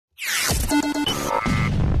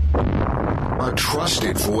A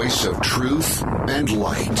trusted voice of truth and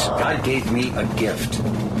light. God gave me a gift.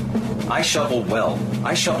 I shovel well.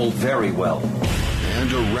 I shovel very well.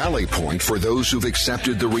 And a rally point for those who've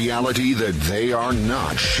accepted the reality that they are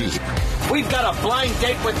not sheep. We've got a blind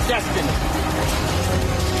date with destiny.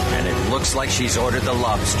 And it looks like she's ordered the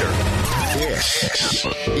lobster. This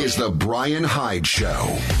is the Brian Hyde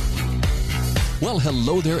Show. Well,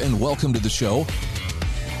 hello there and welcome to the show.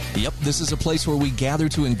 Yep, this is a place where we gather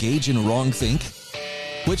to engage in wrongthink,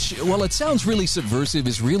 which, while it sounds really subversive,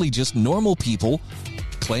 is really just normal people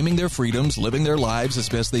claiming their freedoms, living their lives as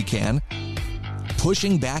best they can,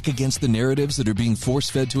 pushing back against the narratives that are being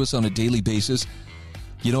force-fed to us on a daily basis.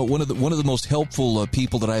 You know, one of the most helpful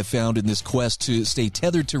people that I have found in this quest to stay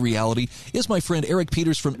tethered to reality is my friend Eric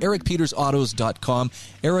Peters from ericpetersautos.com.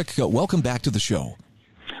 Eric, welcome back to the show.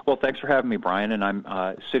 Well, thanks for having me, Brian. And I'm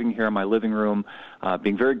sitting here in my living room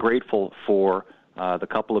being very grateful for the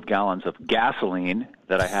couple of gallons of gasoline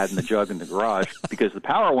that I had in the jug in the garage because the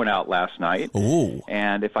power went out last night. Oh.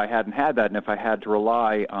 And if I hadn't had that and if I had to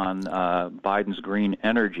rely on Biden's green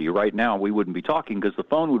energy, right now we wouldn't be talking because the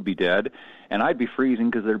phone would be dead and I'd be freezing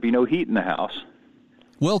because there'd be no heat in the house.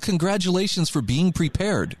 Well, congratulations for being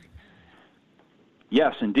prepared.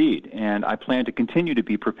 Yes, indeed. And I plan to continue to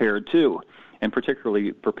be prepared, too. And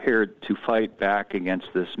particularly prepared to fight back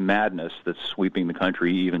against this madness that's sweeping the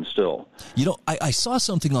country even still. You know, I saw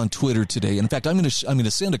something on Twitter today. In fact, I'm going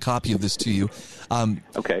to send a copy of this to you.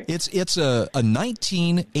 Okay. It's a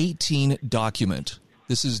 1918 document.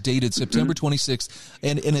 This is dated September 26th,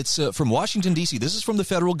 and it's from Washington, D.C. This is from the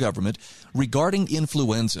federal government regarding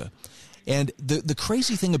influenza. And the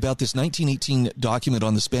crazy thing about this 1918 document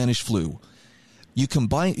on the Spanish flu, you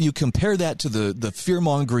compare that to the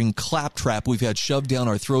fear-mongering claptrap we've had shoved down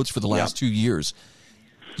our throats for the last 2 years.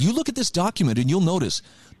 You look at this document and you'll notice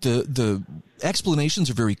the explanations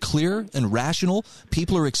are very clear and rational.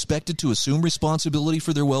 People are expected to assume responsibility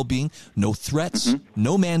for their well-being. No threats,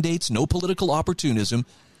 no mandates, no political opportunism.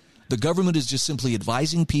 The government is just simply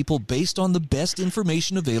advising people based on the best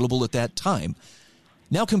information available at that time.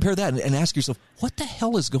 Now compare that and ask yourself, what the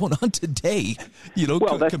hell is going on today? You know,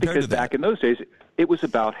 well, that's compared because to that. back in those days, it was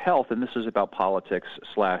about health, and this is about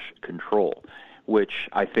politics/control, which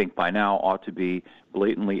I think by now ought to be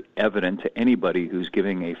blatantly evident to anybody who's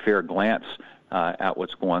giving a fair glance at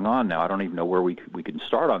what's going on now. I don't even know where we can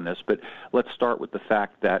start on this, but let's start with the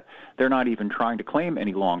fact that they're not even trying to claim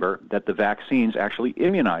any longer that the vaccines actually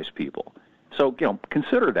immunize people. So, you know,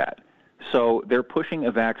 consider that. So they're pushing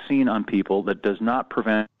a vaccine on people that does not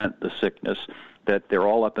prevent the sickness that they're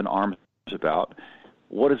all up in arms about.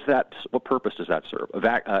 What purpose does that serve?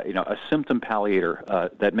 A symptom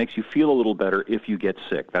palliator that makes you feel a little better if you get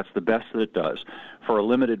sick. That's the best that it does for a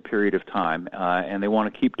limited period of time, and they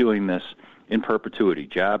want to keep doing this in perpetuity.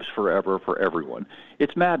 Jabs forever for everyone.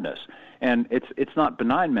 It's madness, and it's not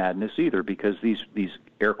benign madness either because these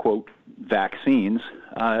air quote vaccines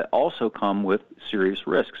also come with serious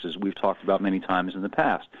risks, as we've talked about many times in the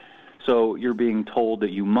past. So you're being told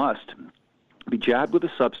that you must be jabbed with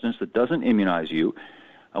a substance that doesn't immunize you,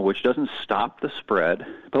 which doesn't stop the spread,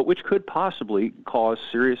 but which could possibly cause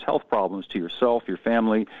serious health problems to yourself, your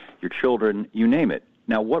family, your children, you name it.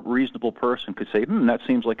 Now, what reasonable person could say, that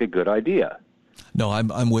seems like a good idea? No,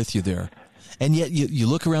 I'm with you there. And yet you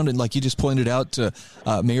look around and, like you just pointed out,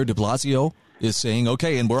 Mayor de Blasio is saying,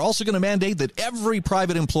 okay, and we're also going to mandate that every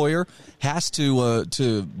private employer has to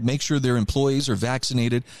make sure their employees are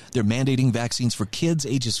vaccinated. They're mandating vaccines for kids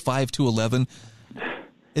ages 5 to 11.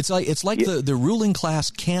 It's like the ruling class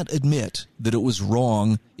can't admit that it was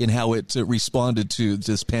wrong in how it responded to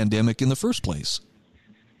this pandemic in the first place.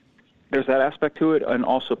 There's that aspect to it, and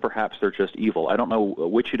also perhaps they're just evil. I don't know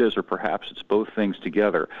which it is, or perhaps it's both things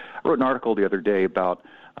together. I wrote an article the other day about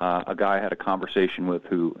a guy I had a conversation with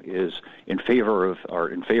who is in favor.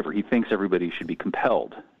 He thinks everybody should be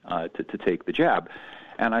compelled to take the jab.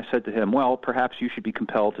 And I said to him, well, perhaps you should be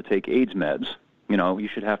compelled to take AIDS meds. You know, you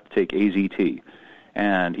should have to take AZT.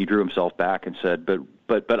 And he drew himself back and said,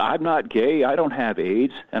 but I'm not gay. I don't have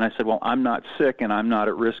AIDS. And I said, well, I'm not sick, and I'm not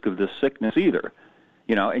at risk of this sickness either.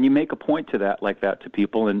 You know, and you make a point to that like that to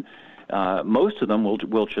people, and most of them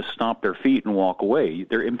will just stomp their feet and walk away.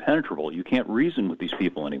 They're impenetrable. You can't reason with these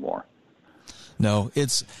people anymore. No,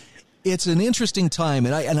 it's an interesting time,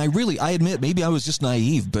 and I admit maybe I was just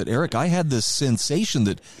naive, but Eric, I had this sensation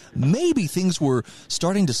that maybe things were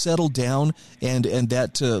starting to settle down, and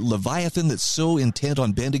that Leviathan that's so intent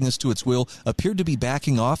on bending us to its will appeared to be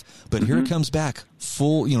backing off. But here it comes back,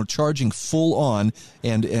 charging full on,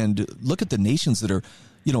 and look at the nations that are,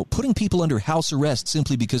 putting people under house arrest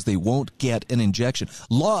simply because they won't get an injection.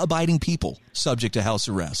 Law-abiding people subject to house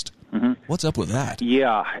arrest. Mm-hmm. What's up with that?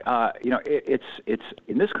 Yeah, it's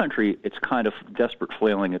in this country, it's kind of desperate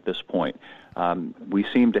flailing at this point. We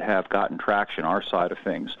seem to have gotten traction, our side of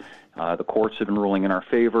things. The courts have been ruling in our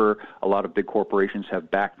favor. A lot of big corporations have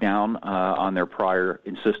backed down on their prior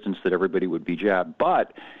insistence that everybody would be jabbed.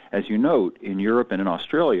 But, as you note, in Europe and in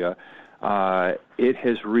Australia, it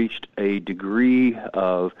has reached a degree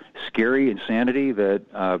of scary insanity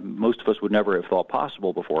that most of us would never have thought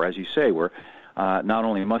possible before. As you say, where not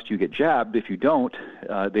only must you get jabbed, if you don't,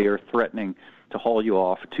 they are threatening to haul you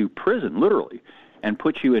off to prison, literally, and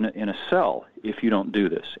put you in a cell if you don't do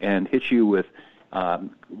this, and hit you with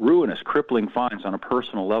ruinous, crippling fines on a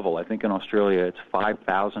personal level. I think in Australia it's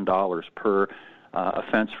 $5,000 per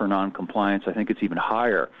offense for noncompliance. I think it's even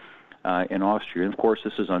higher in Austria. And of course,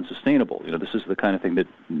 this is unsustainable. This is the kind of thing that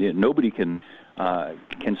nobody can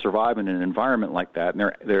survive in an environment like that.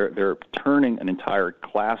 And they're turning an entire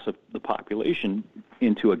class of the population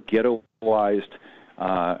into a ghettoized,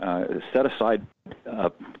 set aside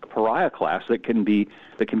pariah class that can be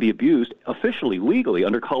abused officially, legally,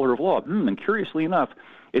 under color of law. And curiously enough,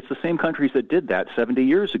 it's the same countries that did that 70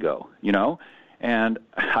 years ago. And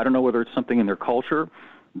I don't know whether it's something in their culture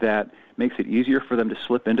that makes it easier for them to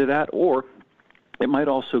slip into that, or it might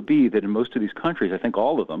also be that in most of these countries, I think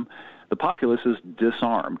all of them, the populace is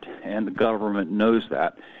disarmed, and the government knows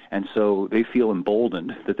that, and so they feel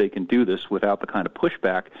emboldened that they can do this without the kind of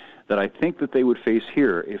pushback that I think that they would face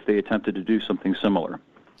here if they attempted to do something similar.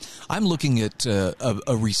 I'm looking at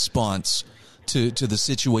a response to the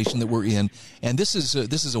situation that we're in, and this is a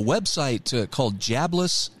website called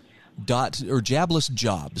Jabless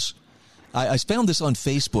Jobs. I found this on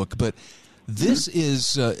Facebook, but this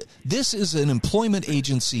is an employment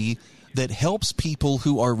agency that helps people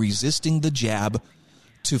who are resisting the jab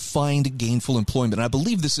to find gainful employment. And I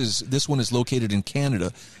believe this one is located in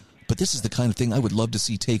Canada, but this is the kind of thing I would love to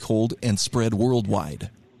see take hold and spread worldwide.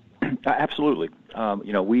 Absolutely.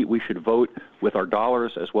 We should vote with our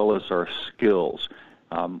dollars as well as our skills.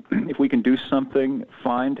 If we can do something,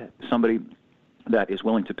 find somebody that is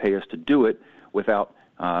willing to pay us to do it without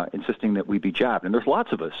insisting that we be jabbed. And there's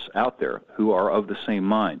lots of us out there who are of the same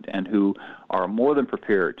mind and who are more than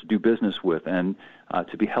prepared to do business with and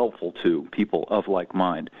to be helpful to people of like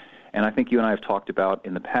mind. And I think you and I have talked about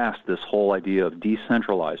in the past this whole idea of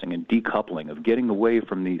decentralizing and decoupling, of getting away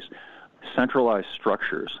from these centralized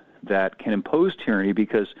structures that can impose tyranny,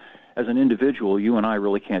 because as an individual, you and I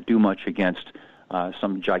really can't do much against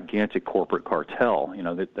some gigantic corporate cartel,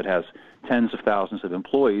 that has tens of thousands of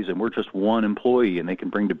employees, and we're just one employee, and they can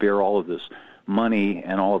bring to bear all of this money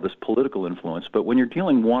and all of this political influence. But when you're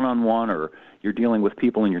dealing one-on-one, or you're dealing with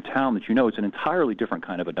people in your town that it's an entirely different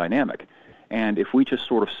kind of a dynamic. And if we just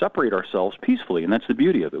sort of separate ourselves peacefully, and that's the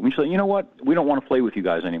beauty of it, we say, you know what, we don't want to play with you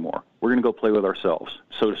guys anymore. We're going to go play with ourselves,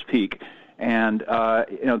 so to speak. And,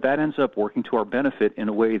 that ends up working to our benefit in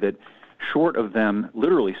a way that, short of them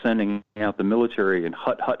literally sending out the military and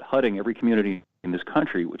hutting every community in this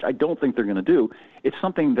country, which I don't think they're going to do, it's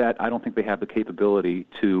something that I don't think they have the capability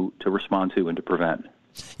to respond to and to prevent.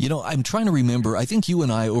 I'm trying to remember, I think you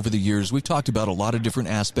and I over the years, we've talked about a lot of different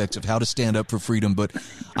aspects of how to stand up for freedom, but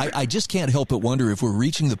I just can't help but wonder if we're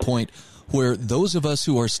reaching the point where those of us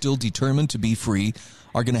who are still determined to be free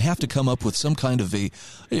are going to have to come up with some kind of a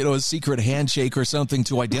secret handshake or something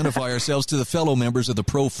to identify ourselves to the fellow members of the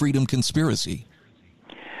pro-freedom conspiracy.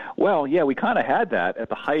 Well, yeah, we kind of had that at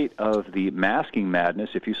the height of the masking madness.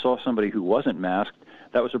 If you saw somebody who wasn't masked,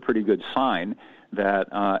 that was a pretty good sign that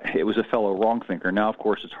it was a fellow wrong-thinker. Now, of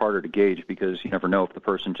course, it's harder to gauge because you never know if the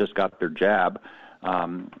person just got their jab,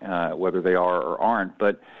 whether they are or aren't.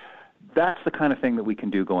 But that's the kind of thing that we can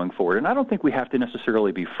do going forward. And I don't think we have to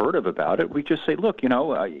necessarily be furtive about it. We just say, look,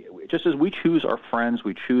 just as we choose our friends,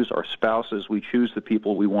 we choose our spouses, we choose the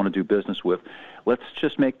people we want to do business with, let's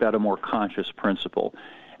just make that a more conscious principle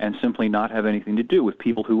and simply not have anything to do with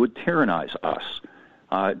people who would tyrannize us.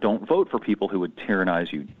 Don't vote for people who would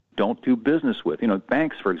tyrannize you. Don't do business with,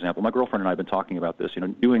 banks, for example. My girlfriend and I have been talking about this,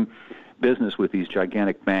 doing business with these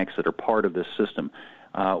gigantic banks that are part of this system.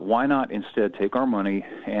 Why not instead take our money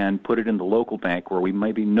and put it in the local bank where we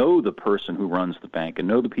maybe know the person who runs the bank and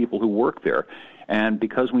know the people who work there? And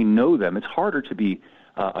because we know them, it's harder to be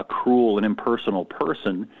a cruel and impersonal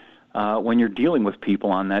person when you're dealing with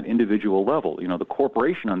people on that individual level. The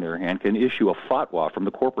corporation, on the other hand, can issue a fatwa from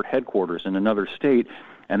the corporate headquarters in another state,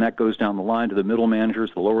 and that goes down the line to the middle managers,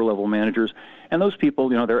 the lower-level managers. And those people,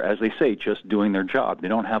 they're, as they say, just doing their job. They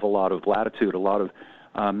don't have a lot of latitude, a lot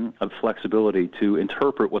of flexibility to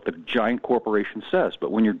interpret what the giant corporation says.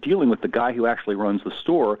 But when you're dealing with the guy who actually runs the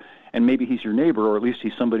store, and maybe he's your neighbor, or at least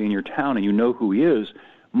he's somebody in your town and you know who he is,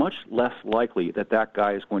 much less likely that that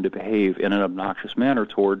guy is going to behave in an obnoxious manner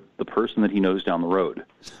toward the person that he knows down the road.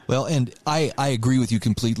 Well, and I agree with you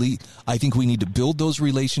completely. I think we need to build those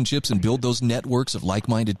relationships and build those networks of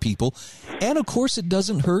like-minded people. And, of course, it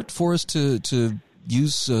doesn't hurt for us to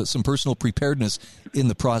use some personal preparedness in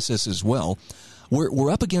the process as well.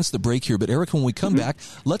 We're up against the break here, but Eric, when we come back,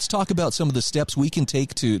 let's talk about some of the steps we can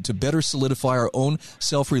take to better solidify our own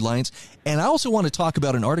self-reliance. And I also want to talk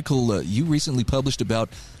about an article you recently published about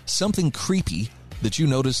something creepy that you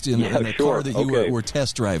noticed in a car that you were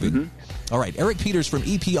test driving. All right, Eric Peters from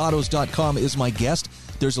EPAutos.com is my guest.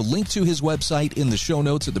 There's a link to his website in the show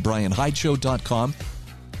notes at thebrianhydeshow.com.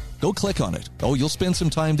 Go click on it. Oh, you'll spend some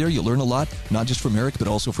time there. You'll learn a lot, not just from Eric, but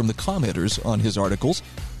also from the commenters on his articles.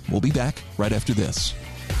 We'll be back right after this.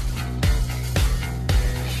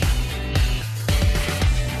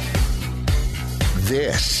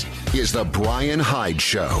 This is The Brian Hyde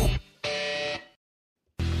Show.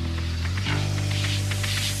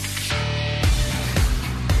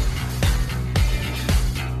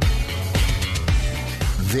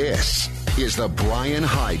 This is The Brian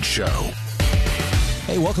Hyde Show.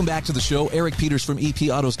 Hey, welcome back to the show. Eric Peters from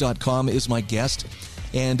EPAutos.com is my guest.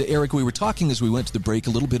 And, Eric, we were talking as we went to the break a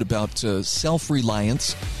little bit about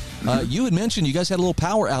self-reliance. You had mentioned you guys had a little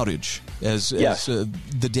power outage as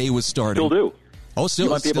the day was starting. Still do. Oh, still.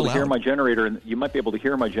 You might be able to hear my generator. You might be able to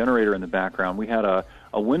hear my generator in the background. We had a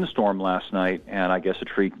windstorm last night, and I guess a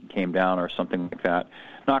tree came down or something like that,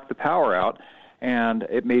 knocked the power out, and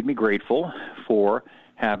it made me grateful for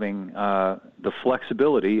having the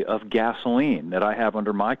flexibility of gasoline that I have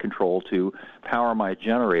under my control to power my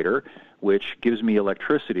generator, which gives me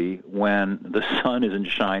electricity when the sun isn't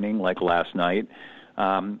shining, like last night,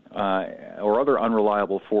 or other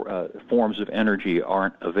unreliable forms of energy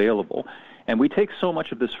aren't available. And we take so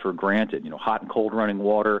much of this for granted, hot and cold running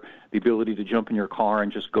water, the ability to jump in your car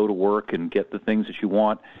and just go to work and get the things that you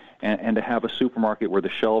want, and to have a supermarket where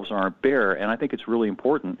the shelves aren't bare. And I think it's really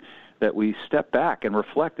important that we step back and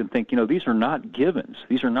reflect and think, these are not givens.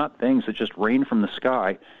 These are not things that just rain from the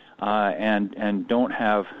sky and don't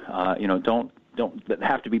have, don't that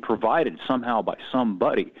have to be provided somehow by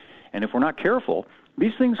somebody. And if we're not careful,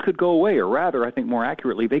 these things could go away, or rather, I think more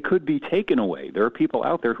accurately, they could be taken away. There are people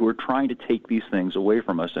out there who are trying to take these things away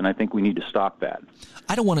from us, and I think we need to stop that.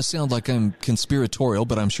 I don't want to sound like I'm conspiratorial,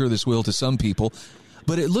 but I'm sure this will to some people.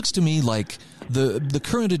 But it looks to me like the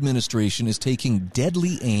current administration is taking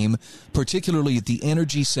deadly aim, particularly at the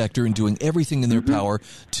energy sector, and doing everything in their power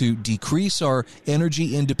to decrease our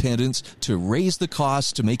energy independence, to raise the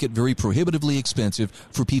costs, to make it very prohibitively expensive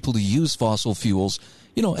for people to use fossil fuels.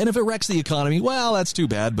 And if it wrecks the economy, well, that's too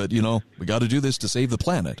bad, but, we got to do this to save the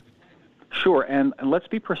planet. Sure, and let's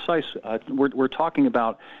be precise. We're talking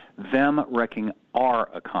about them wrecking our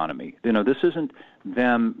economy. This isn't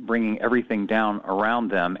them bringing everything down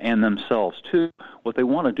around them and themselves, too. What they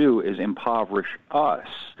want to do is impoverish us.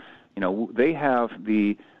 They have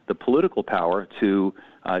the political power to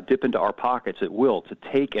dip into our pockets at will, to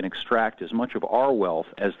take and extract as much of our wealth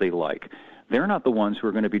as they like. They're not the ones who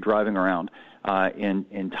are going to be driving around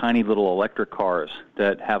in tiny little electric cars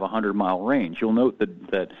that have a 100-mile range. You'll note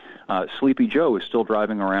that Sleepy Joe is still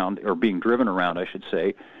driving around, or being driven around, I should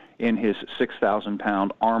say, in his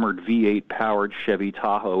 6,000-pound armored V8-powered Chevy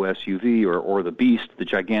Tahoe SUV, or the Beast, the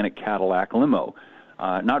gigantic Cadillac limo.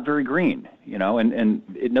 Not very green, and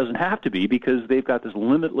it doesn't have to be, because they've got this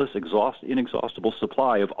limitless, inexhaustible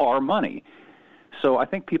supply of our money. So I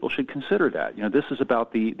think people should consider that. This is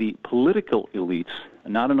about the political elites,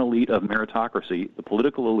 not an elite of meritocracy, the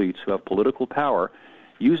political elites who have political power,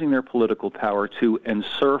 using their political power to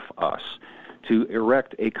enserf us, to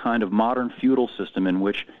erect a kind of modern feudal system in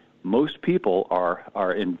which most people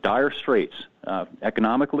are in dire straits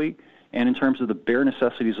economically and in terms of the bare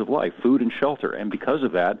necessities of life, food and shelter. And because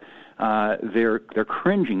of that, they're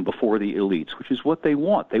cringing before the elites, which is what they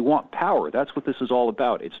want. They want power. That's what this is all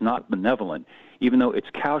about. It's not benevolent, even though it's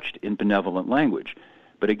couched in benevolent language.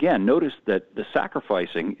 But again, notice that the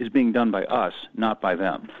sacrificing is being done by us, not by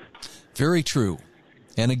them. Very true.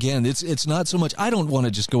 And again, it's not so much, I don't want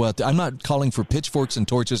to just go out there. I'm not calling for pitchforks and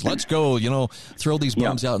torches. Let's go, throw these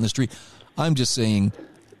bums out in the street. I'm just saying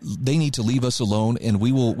they need to leave us alone, and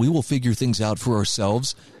we will figure things out for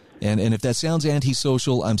ourselves. And if that sounds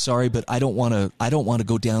antisocial, I'm sorry, but I don't want to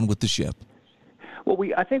go down with the ship. Well,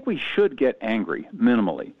 I think we should get angry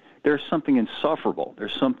minimally. There's something insufferable.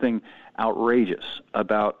 There's something outrageous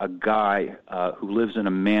about a guy who lives in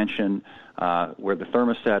a mansion where the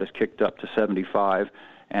thermostat is kicked up to 75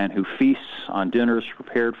 and who feasts on dinners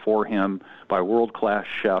prepared for him by world-class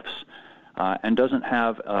chefs and doesn't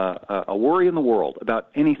have a worry in the world about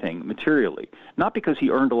anything materially, not because he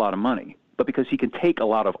earned a lot of money, but because he can take a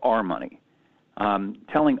lot of our money,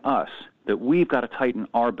 telling us that we've got to tighten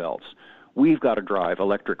our belts, we've got to drive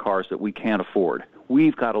electric cars that we can't afford,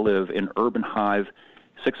 we've got to live in urban hive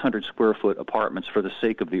 600-square-foot apartments for the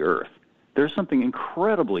sake of the earth. There's something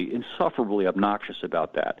incredibly, insufferably obnoxious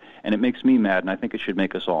about that, and it makes me mad, and I think it should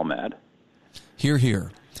make us all mad. Hear,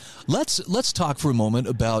 hear. Let's talk for a moment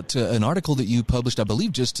about an article that you published, I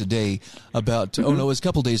believe, just today about, it was a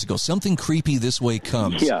couple days ago, Something Creepy This Way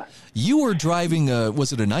Comes. Yeah. You were driving,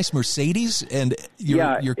 was it a nice Mercedes? And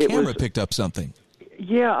your camera picked up something.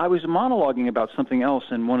 Yeah, I was monologuing about something else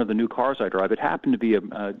in one of the new cars I drive. It happened to be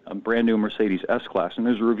a brand new Mercedes S-Class, and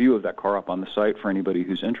there's a review of that car up on the site for anybody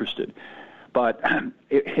who's interested. But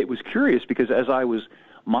it was curious because as I was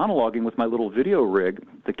monologuing with my little video rig,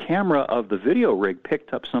 the camera of the video rig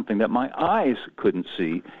picked up something that my eyes couldn't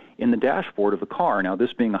see in the dashboard of the car. Now,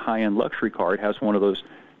 this being a high-end luxury car, it has one of those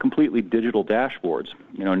completely digital dashboards,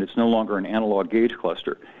 and it's no longer an analog gauge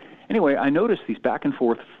cluster. Anyway, I noticed these back and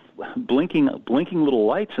forth blinking little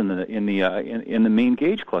lights in the main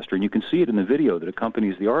gauge cluster, and you can see it in the video that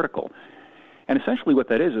accompanies the article. And essentially what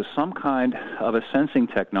that is some kind of a sensing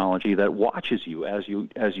technology that watches you as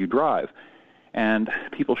you drive. And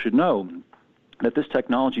people should know that this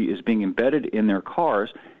technology is being embedded in their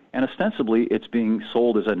cars, and ostensibly it's being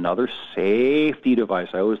sold as another safety device.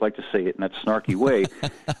 I always like to say it in that snarky way,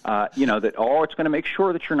 that, it's going to make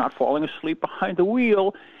sure that you're not falling asleep behind the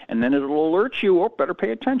wheel, and then it'll alert you, better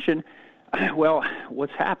pay attention. Well,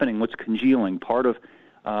 what's happening, what's congealing, part of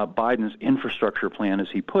Biden's infrastructure plan, as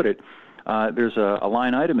he put it, there's a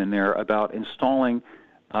line item in there about installing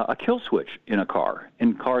a kill switch in a car,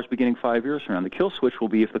 in cars beginning 5 years from now. The kill switch will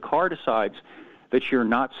be if the car decides that you're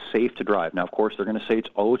not safe to drive. Now, of course, they're going to say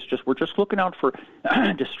we're just looking out for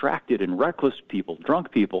distracted and reckless people,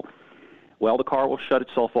 drunk people. Well, the car will shut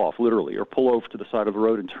itself off, literally, or pull over to the side of the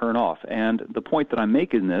road and turn off. And the point that I'm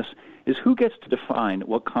making in this is who gets to define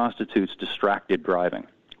what constitutes distracted driving?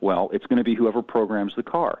 Well, it's going to be whoever programs the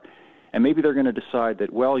car. And maybe they're going to decide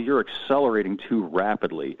that, you're accelerating too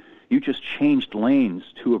rapidly. You just changed lanes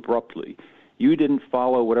too abruptly. You didn't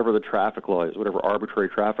follow whatever the traffic law is, whatever arbitrary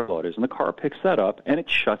traffic law it is, and the car picks that up and it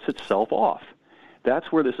shuts itself off.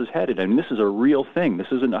 That's where this is headed, and this is a real thing.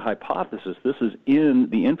 This isn't a hypothesis. This is in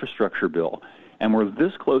the infrastructure bill, and we're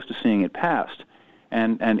this close to seeing it passed.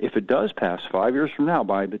 And if it does pass 5 years from now,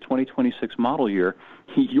 by the 2026 model year,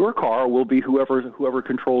 your car will be whoever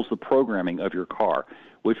controls the programming of your car,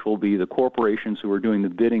 which will be the corporations who are doing the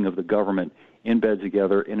bidding of the government in bed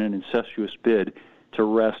together in an incestuous bid to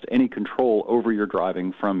wrest any control over your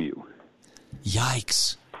driving from you.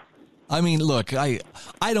 Yikes. I mean, look, I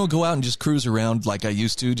don't go out and just cruise around like I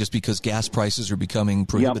used to just because gas prices are becoming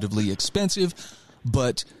prohibitively expensive,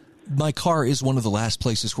 but my car is one of the last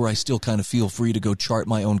places where I still kind of feel free to go chart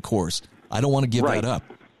my own course. I don't want to give that up.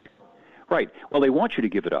 Right. Well, they want you to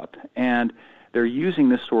give it up, and they're using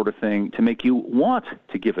this sort of thing to make you want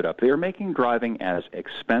to give it up. They are making driving as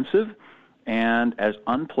expensive and as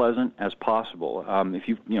unpleasant as possible. If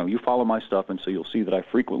you follow my stuff, and so you'll see that I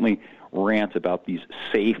frequently rant about these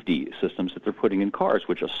safety systems that they're putting in cars,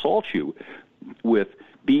 which assault you with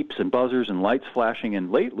beeps and buzzers and lights flashing,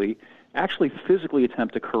 and lately actually physically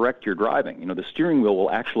attempt to correct your driving. The steering wheel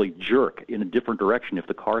will actually jerk in a different direction if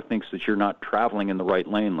the car thinks that you're not traveling in the right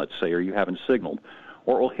lane, let's say, or you haven't signaled,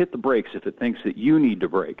 or it will hit the brakes if it thinks that you need to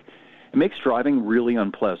brake. It makes driving really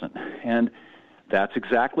unpleasant, and that's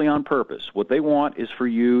exactly on purpose. What they want is for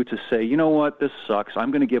you to say, you know what, this sucks.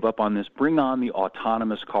 I'm going to give up on this. Bring on the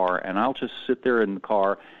autonomous car, and I'll just sit there in the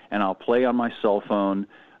car, and I'll play on my cell phone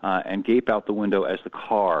and gape out the window as the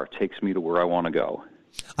car takes me to where I want to go.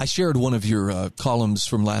 I shared one of your columns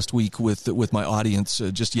from last week with my audience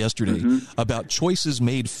just yesterday about choices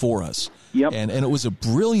made for us. Yep. And it was a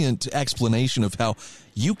brilliant explanation of how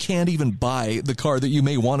you can't even buy the car that you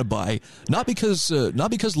may want to buy, not because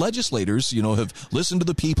legislators, have listened to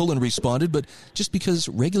the people and responded, but just because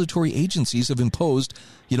regulatory agencies have imposed,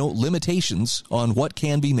 limitations on what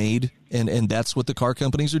can be made, and that's what the car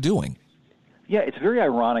companies are doing. Yeah, it's very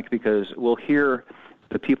ironic because we'll hear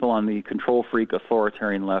the people on the control freak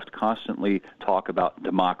authoritarian left constantly talk about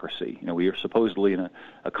democracy. We are supposedly in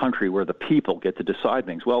a country where the people get to decide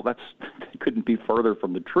things. Well, that couldn't be further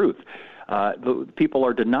from the truth. The people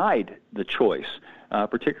are denied the choice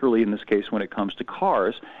particularly in this case when it comes to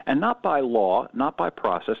cars, and not by law, not by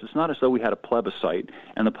process. It's not as though we had a plebiscite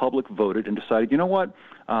and the public voted and decided, you know what,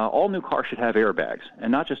 all new cars should have airbags,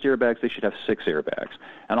 and not just airbags, they should have 6 airbags,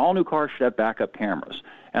 and all new cars should have backup cameras,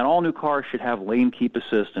 and all new cars should have lane keep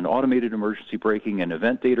assist and automated emergency braking and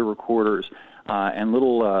event data recorders, and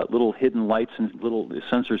little hidden lights and little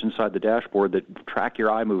sensors inside the dashboard that track your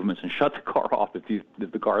eye movements and shut the car off if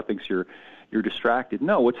the car thinks you're distracted.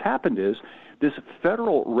 No, what's happened is this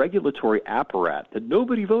federal regulatory apparatus that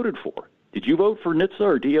nobody voted for. Did you vote for NHTSA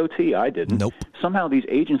or DOT? I didn't. Nope. Somehow these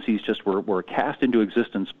agencies just were cast into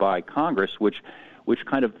existence by Congress, which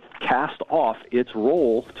kind of cast off its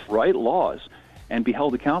role to write laws and be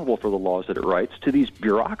held accountable for the laws that it writes to these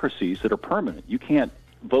bureaucracies that are permanent. You can't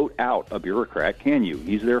vote out a bureaucrat, can you?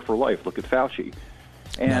 He's there for life. Look at Fauci.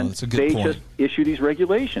 And that's a good point. Just issue these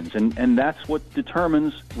regulations, and that's what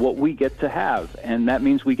determines what we get to have, and that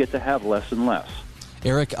means we get to have less and less.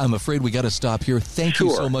 Eric, I'm afraid we got to stop here. Thank you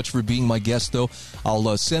so much for being my guest, though.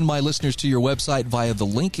 I'll send my listeners to your website via the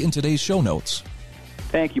link in today's show notes.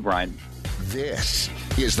 Thank you, Brian. This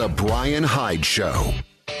is The Brian Hyde Show.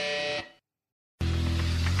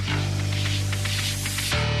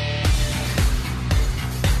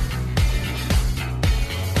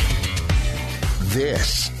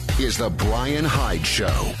 This is The Brian Hyde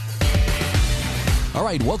Show. All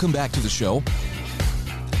right, welcome back to the show.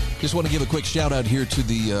 Just want to give a quick shout out here to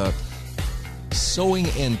the Sewing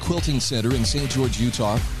and Quilting Center in St. George,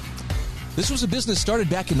 Utah. This was a business started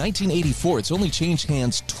back in 1984. It's only changed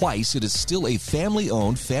hands twice. It is still a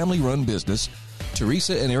family-owned, family-run business.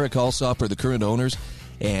 Teresa and Eric Alsop are the current owners.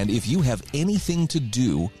 And if you have anything to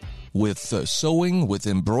do with sewing, with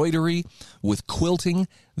embroidery, with quilting,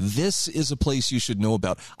 this is a place you should know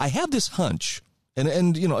about. I have this hunch,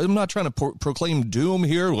 and you know, I'm not trying to proclaim doom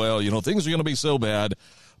here. Well, you know, things are going to be so bad.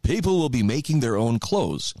 People will be making their own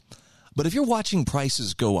clothes. But if you're watching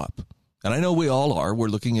prices go up, and I know we all are, we're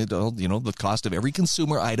looking at, you know, the cost of every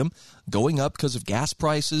consumer item going up because of gas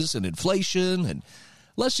prices and inflation. And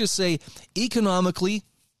let's just say economically,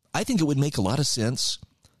 I think it would make a lot of sense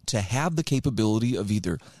to have the capability of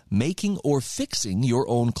either making or fixing your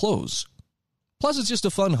own clothes. Plus, it's just a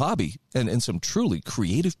fun hobby, and some truly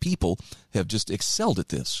creative people have just excelled at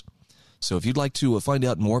this. So if you'd like to find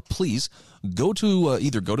out more, please go to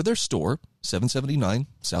either go to their store, 779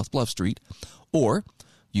 South Bluff Street, or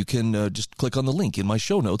you can just click on the link in my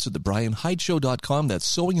show notes at thebrianhydeshow.com. That's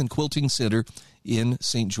Sewing and Quilting Center in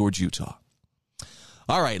St. George, Utah.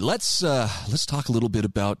 All right, let's talk a little bit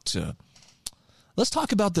about let's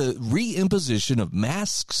talk about the reimposition of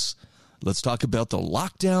masks. Let's talk about the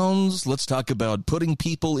lockdowns. Let's talk about putting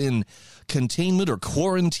people in containment or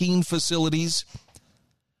quarantine facilities.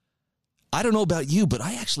 I don't know about you, but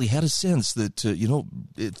I actually had a sense that, you know,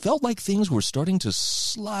 it felt like things were starting to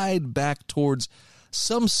slide back towards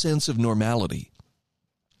some sense of normality.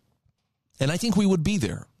 And I think we would be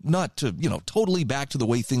there. Not to, you know, totally back to the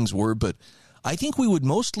way things were, but I think we would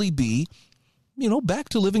mostly be, you know, back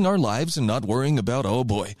to living our lives and not worrying about, oh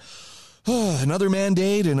boy, another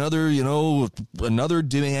mandate, another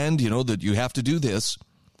demand, you know, that you have to do this.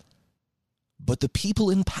 But the people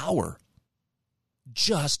in power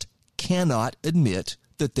just cannot admit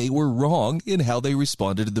that they were wrong in how they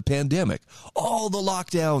responded to the pandemic. All the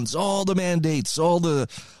lockdowns, all the mandates, all the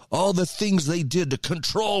things they did to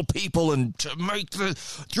control people and to make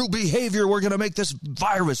through behavior, we're going to make this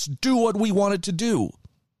virus do what we want it to do.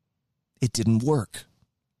 It didn't work.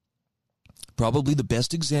 Probably the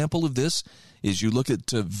best example of this is you look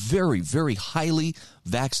at very, very highly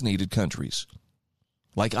vaccinated countries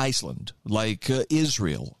like Iceland, like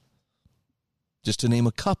Israel, just to name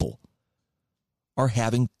a couple, are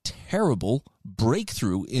having terrible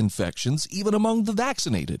breakthrough infections even among the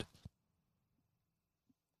vaccinated.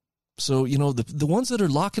 So, you know, the ones that are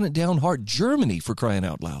locking it down hard, Germany, for crying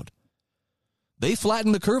out loud, they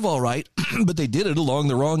flattened the curve all right, but they did it along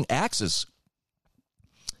the wrong axis.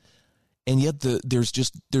 And yet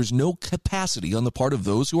there's no capacity on the part of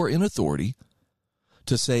those who are in authority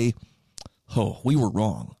to say, oh, we were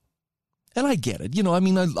wrong. And I get it. You know, I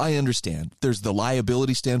mean, I understand. There's the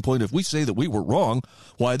liability standpoint. If we say that we were wrong,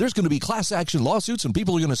 why, there's going to be class action lawsuits and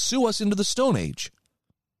people are going to sue us into the Stone Age.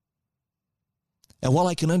 And while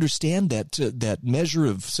I can understand that measure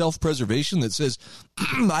of self-preservation that says,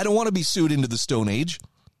 I don't want to be sued into the Stone Age,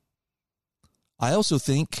 I also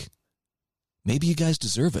think maybe you guys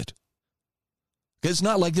deserve it. Because it's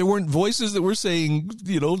not like there weren't voices that were saying,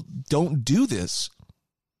 you know, don't do this.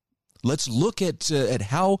 Let's look at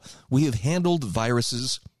how we have handled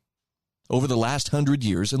viruses over the last 100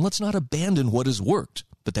 years, and let's not abandon what has worked.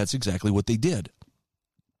 But that's exactly what they did.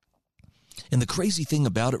 And the crazy thing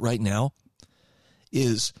about it right now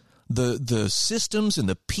is the systems and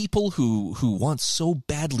the people who want so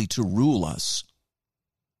badly to rule us,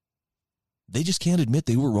 they just can't admit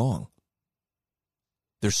they were wrong.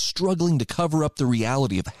 They're struggling to cover up the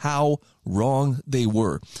reality of how wrong they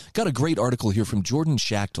were. Got a great article here from Jordan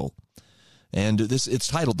Schachtel. And it's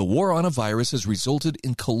titled, "The War on a Virus Has Resulted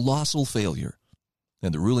in Colossal Failure."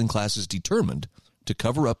 And the ruling class is determined to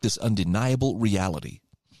cover up this undeniable reality.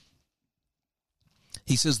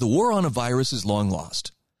 He says the war on a virus is long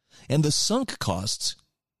lost, and the sunk costs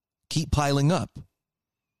keep piling up.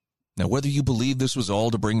 Now, whether you believe this was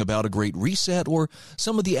all to bring about a great reset or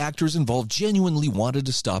some of the actors involved genuinely wanted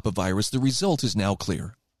to stop a virus, the result is now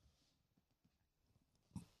clear.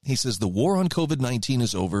 He says the war on COVID-19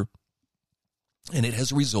 is over, and it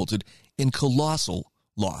has resulted in colossal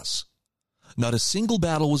loss. Not a single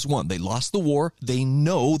battle was won. They lost the war. They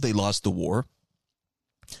know they lost the war.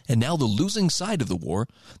 And now the losing side of the war,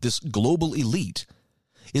 this global elite,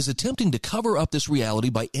 is attempting to cover up this reality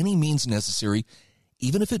by any means necessary,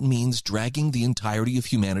 even if it means dragging the entirety of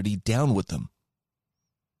humanity down with them.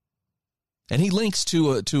 And he links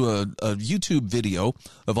to a YouTube video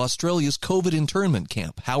of Australia's COVID internment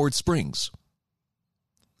camp, Howard Springs.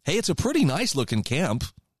 Hey, it's a pretty nice looking camp.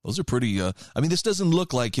 Those are pretty, this doesn't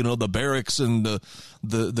look like, the barracks and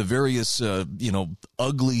the various,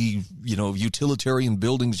 ugly, utilitarian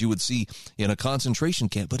buildings you would see in a concentration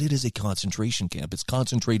camp, but it is a concentration camp. It's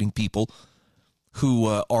concentrating people who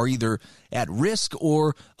are either at risk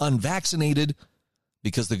or unvaccinated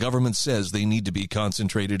because the government says they need to be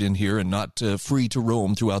concentrated in here and not free to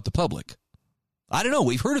roam throughout the public. I don't know.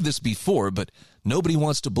 We've heard of this before, but nobody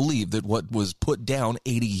wants to believe that what was put down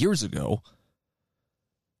 80 years ago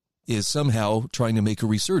is somehow trying to make a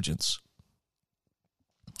resurgence.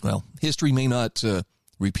 Well, history may not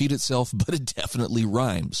repeat itself, but it definitely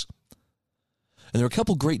rhymes. And there are a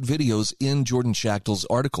couple great videos in Jordan Schachtel's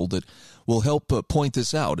article that will help point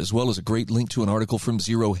this out, as well as a great link to an article from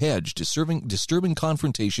Zero Hedge, disturbing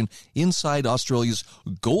confrontation inside Australia's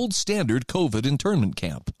gold standard COVID internment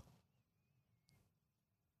camp.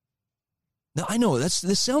 Now, I know this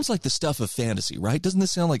sounds like the stuff of fantasy, right? Doesn't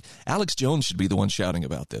this sound like Alex Jones should be the one shouting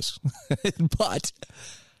about this? But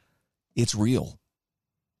it's real.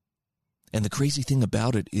 And the crazy thing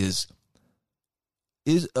about it is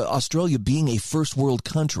Australia being a first world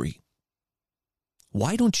country,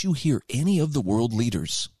 why don't you hear any of the world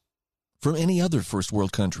leaders from any other first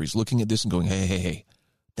world countries looking at this and going, hey,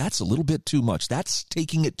 that's a little bit too much. That's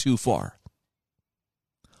taking it too far.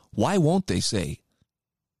 Why won't they say,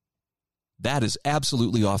 that is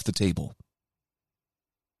absolutely off the table?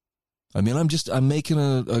 I mean, I'm making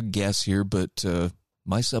a guess here, but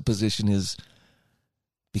my supposition is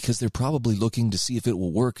because they're probably looking to see if it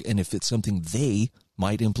will work and if it's something they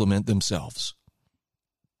might implement themselves.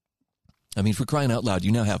 I mean, for crying out loud,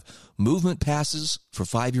 you now have movement passes for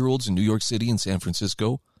 5-year-olds in New York City and San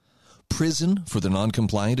Francisco, prison for the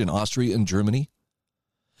non-compliant in Austria and Germany,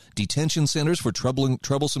 detention centers for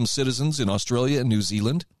troublesome citizens in Australia and New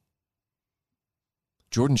Zealand.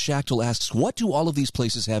 Jordan Schachtel asks, what do all of these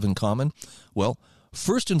places have in common? Well,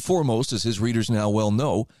 first and foremost, as his readers now well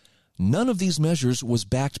know, none of these measures was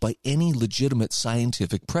backed by any legitimate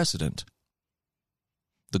scientific precedent.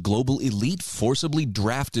 The global elite forcibly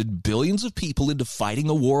drafted billions of people into fighting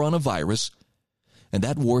a war on a virus, and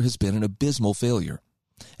that war has been an abysmal failure.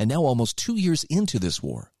 And now, almost 2 years into this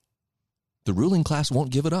war, the ruling class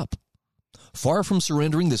won't give it up. Far from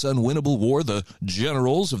surrendering this unwinnable war, the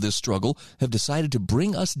generals of this struggle have decided to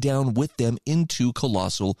bring us down with them into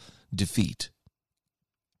colossal defeat.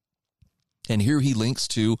 And here he links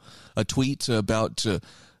to a tweet about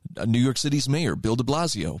New York City's mayor, Bill de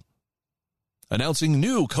Blasio, announcing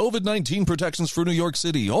new COVID-19 protections for New York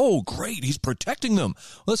City. Oh, great. He's protecting them.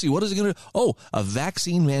 Let's see. What is he going to do? Oh, a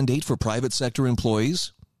vaccine mandate for private sector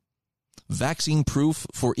employees. Vaccine proof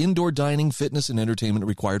for indoor dining, fitness, and entertainment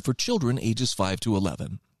required for children ages 5 to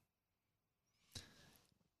 11.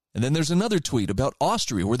 And then there's another tweet about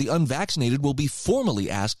Austria, where the unvaccinated will be formally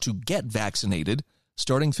asked to get vaccinated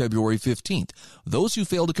starting February 15th. Those who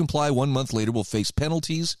fail to comply 1 month later will face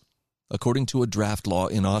penalties, according to a draft law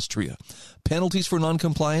in Austria. Penalties for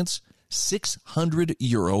noncompliance,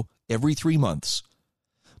 €600 every 3 months.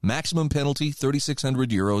 Maximum penalty,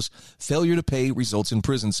 €3,600. Failure to pay results in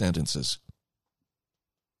prison sentences.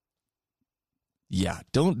 Yeah,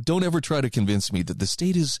 don't ever try to convince me that the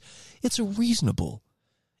state it's a reasonable.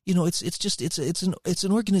 It's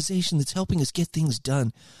an organization that's helping us get things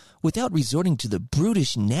done without resorting to the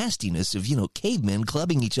brutish nastiness of, cavemen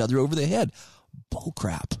clubbing each other over the head.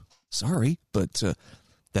 Bullcrap. Sorry, but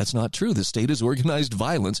That's not true. The state is organized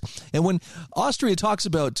violence. And when Austria talks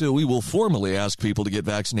about we will formally ask people to get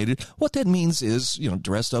vaccinated, what that means is,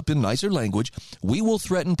 dressed up in nicer language, we will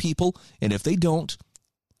threaten people, and if they don't,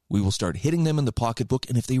 we will start hitting them in the pocketbook,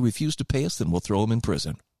 and if they refuse to pay us, then we'll throw them in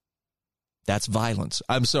prison. That's violence.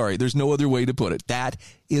 I'm sorry, there's no other way to put it. That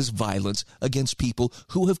is violence against people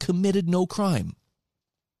who have committed no crime.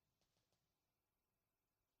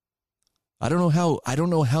 I don't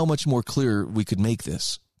know how much more clear we could make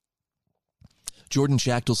this. Jordan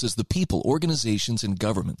Schachtel says the people, organizations, and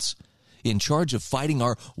governments in charge of fighting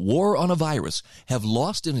our war on a virus have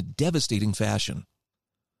lost in a devastating fashion.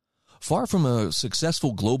 Far from a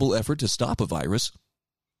successful global effort to stop a virus,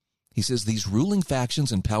 he says these ruling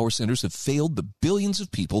factions and power centers have failed the billions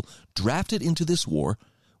of people drafted into this war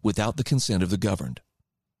without the consent of the governed.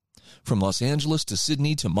 From Los Angeles to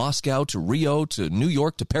Sydney to Moscow to Rio to New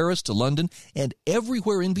York to Paris to London and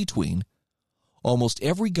everywhere in between, almost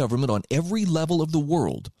every government on every level of the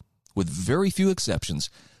world, with very few exceptions,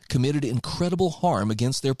 committed incredible harm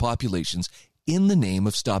against their populations in the name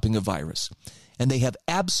of stopping a virus. And they have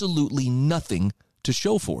absolutely nothing to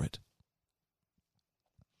show for it.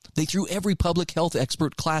 They threw every public health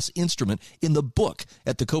expert class instrument in the book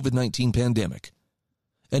at the COVID-19 pandemic,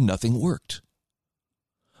 and nothing worked.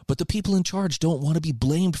 But the people in charge don't want to be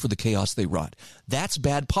blamed for the chaos they wrought. That's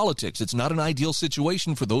bad politics. It's not an ideal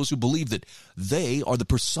situation for those who believe that they are the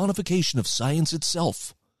personification of science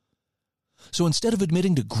itself. So instead of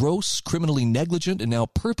admitting to gross, criminally negligent, and now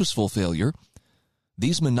purposeful failure,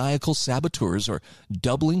 these maniacal saboteurs are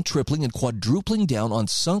doubling, tripling, and quadrupling down on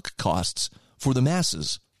sunk costs for the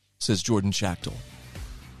masses, says Jordan Schachtel.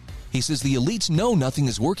 He says the elites know nothing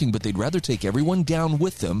is working, but they'd rather take everyone down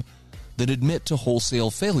with them than admit to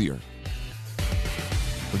wholesale failure.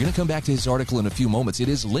 We're going to come back to his article in a few moments. It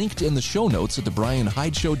is linked in the show notes at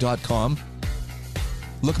thebrianhydeshow.com.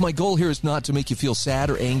 Look, my goal here is not to make you feel sad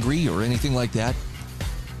or angry or anything like that,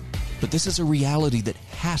 but this is a reality that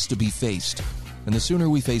has to be faced, and the sooner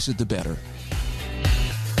we face it, the better.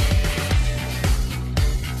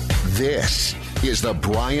 This is The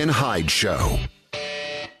Brian Hyde Show.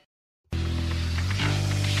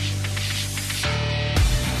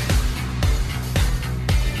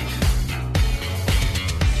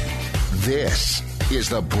 This is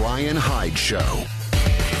The Brian Hyde Show.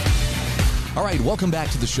 All right, welcome back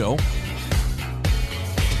to the show.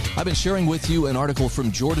 I've been sharing with you an article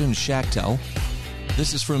from Jordan Schachtel.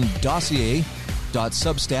 This is from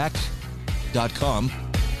dossier.substack.com.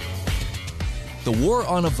 The war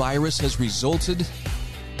on a virus has resulted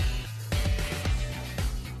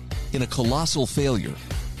in a colossal failure,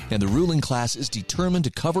 and the ruling class is determined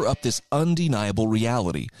to cover up this undeniable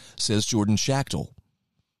reality, says Jordan Schachtel.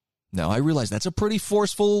 Now, I realize that's a pretty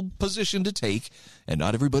forceful position to take, and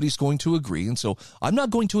not everybody's going to agree, and so I'm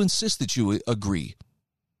not going to insist that you agree.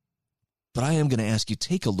 But I am going to ask you,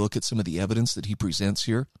 take a look at some of the evidence that he presents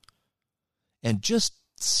here, and just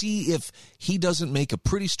see if he doesn't make a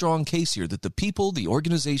pretty strong case here that the people, the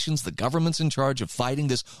organizations, the governments in charge of fighting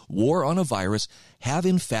this war on a virus have,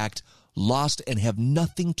 in fact, lost and have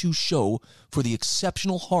nothing to show for the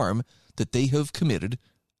exceptional harm that they have committed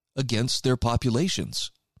against their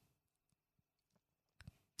populations.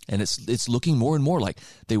 And it's looking more and more like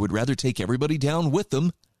they would rather take everybody down with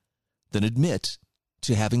them than admit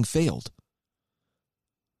to having failed.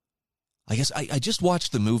 I guess I just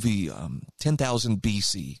watched the movie 10,000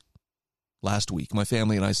 BC last week. My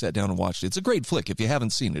family and I sat down and watched it. It's a great flick. If you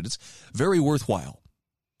haven't seen it, it's very worthwhile.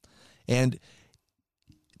 And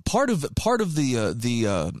part of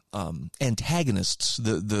the antagonists,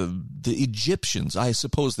 the Egyptians, I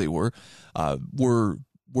suppose they were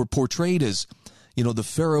portrayed as, the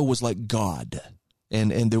Pharaoh was like God,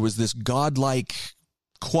 and there was this godlike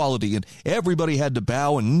quality, and everybody had to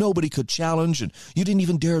bow, and nobody could challenge, and you didn't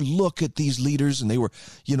even dare look at these leaders, and they were,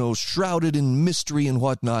 shrouded in mystery and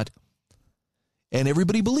whatnot. And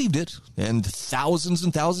everybody believed it, and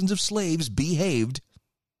thousands of slaves behaved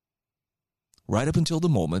right up until the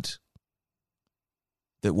moment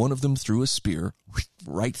that one of them threw a spear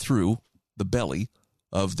right through the belly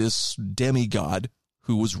of this demigod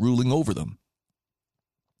who was ruling over them.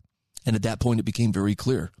 And at that point, it became very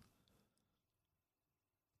clear.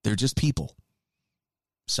 They're just people,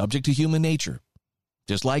 subject to human nature,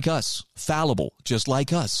 just like us, fallible, just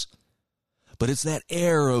like us. But it's that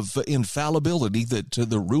air of infallibility that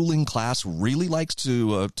the ruling class really likes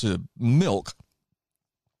to milk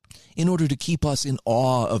in order to keep us in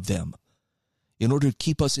awe of them, in order to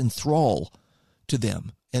keep us in thrall to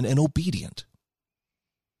them and obedient.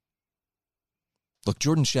 Look,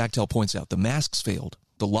 Jordan Schachtel points out the masks failed.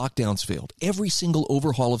 The lockdowns failed. Every single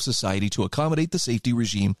overhaul of society to accommodate the safety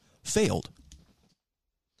regime failed.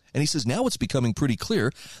 And he says now it's becoming pretty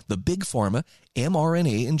clear the big pharma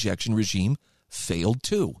mRNA injection regime failed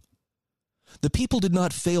too. The people did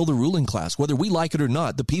not fail the ruling class. Whether we like it or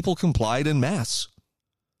not, the people complied en masse.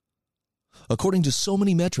 According to so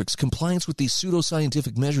many metrics, compliance with these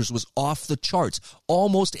pseudoscientific measures was off the charts.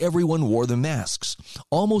 Almost everyone wore the masks.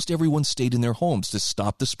 Almost everyone stayed in their homes to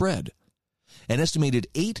stop the spread. An estimated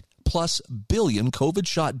 8+ billion COVID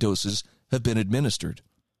shot doses have been administered.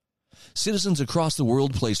 Citizens across the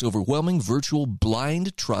world placed overwhelming virtual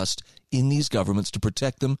blind trust in these governments to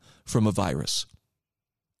protect them from a virus.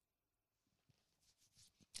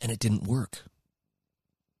 And it didn't work.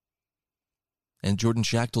 And Jordan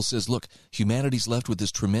Schachtel says, look, humanity's left with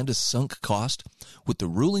this tremendous sunk cost, with the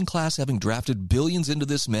ruling class having drafted billions into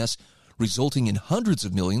this mess, resulting in hundreds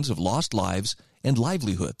of millions of lost lives and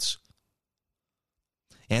livelihoods.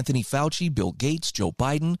 Anthony Fauci, Bill Gates, Joe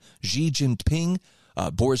Biden, Xi Jinping,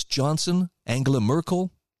 Boris Johnson, Angela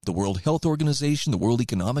Merkel, the World Health Organization, the World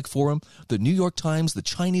Economic Forum, the New York Times, the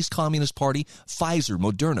Chinese Communist Party, Pfizer,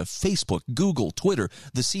 Moderna, Facebook, Google, Twitter,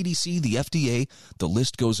 the CDC, the FDA, the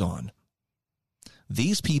list goes on.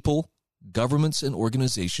 These people, governments, and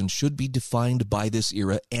organizations should be defined by this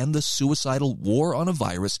era and the suicidal war on a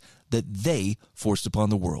virus that they forced upon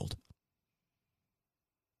the world.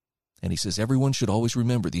 And he says everyone should always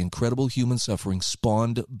remember the incredible human suffering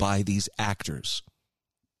spawned by these actors.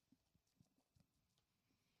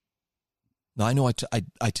 Now, I know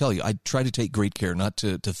I tell you, I try to take great care not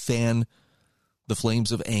to fan the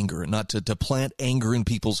flames of anger, not to plant anger in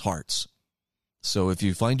people's hearts. So if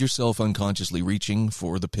you find yourself unconsciously reaching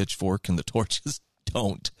for the pitchfork and the torches,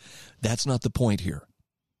 don't. That's not the point here.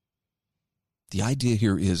 The idea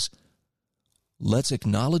here is, let's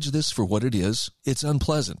acknowledge this for what it is. It's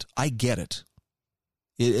unpleasant. I get it.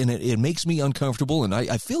 It makes me uncomfortable, and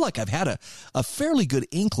I feel like I've had a fairly good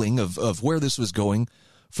inkling of where this was going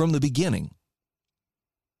from the beginning.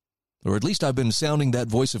 Or at least I've been sounding that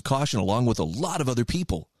voice of caution along with a lot of other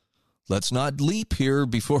people. Let's not leap here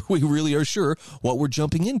before we really are sure what we're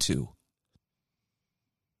jumping into.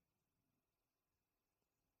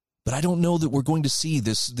 But I don't know that we're going to see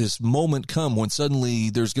this moment come when suddenly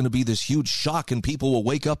there's going to be this huge shock and people will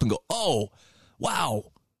wake up and go, oh, wow,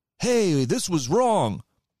 hey, this was wrong.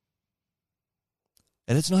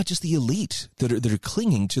 And it's not just the elite that are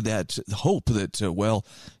clinging to that hope that,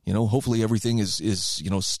 hopefully everything is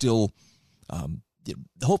still,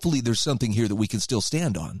 hopefully there's something here that we can still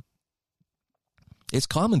stand on. It's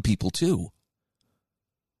common people, too.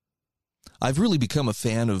 I've really become a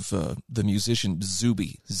fan of the musician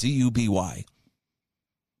Zuby, Z-U-B-Y.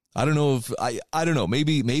 I don't know if, I don't know,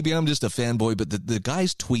 maybe I'm just a fanboy, but the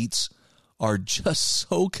guy's tweets are just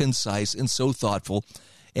so concise and so thoughtful.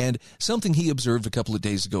 And something he observed a couple of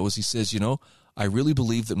days ago is he says, I really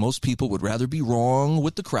believe that most people would rather be wrong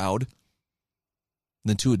with the crowd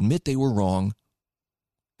than to admit they were wrong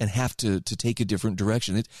and have to take a different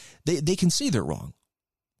direction. They can see they're wrong,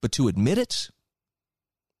 but to admit it,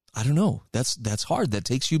 I don't know. That's hard. That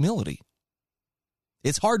takes humility.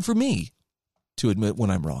 It's hard for me to admit when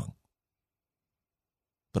I'm wrong,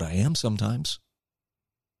 but I am sometimes.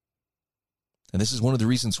 And this is one of the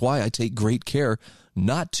reasons why I take great care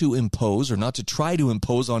not to impose or not to try to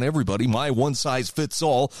impose on everybody my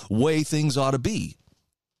one-size-fits-all way things ought to be.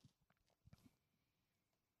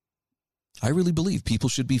 I really believe people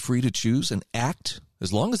should be free to choose and act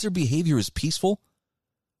as long as their behavior is peaceful.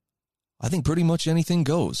 I think pretty much anything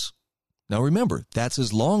goes. Now remember, that's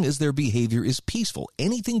as long as their behavior is peaceful.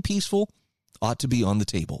 Anything peaceful ought to be on the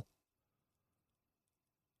table.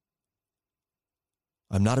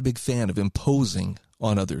 I'm not a big fan of imposing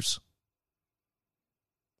on others.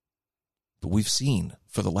 But we've seen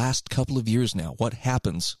for the last couple of years now what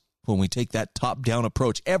happens when we take that top-down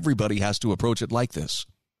approach. Everybody has to approach it like this.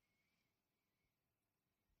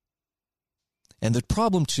 And the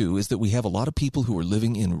problem, too, is that we have a lot of people who are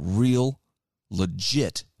living in real,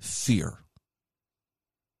 legit fear.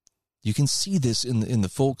 You can see this in the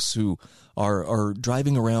folks who are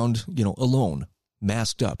driving around, alone,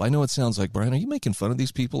 masked up. I know it sounds like, Brian, are you making fun of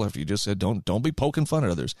these people after you just said don't be poking fun at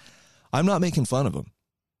others? I'm not making fun of them.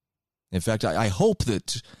 In fact, I hope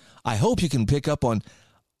you can pick up on,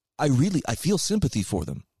 I feel sympathy for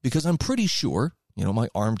them because I'm pretty sure, my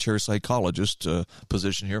armchair psychologist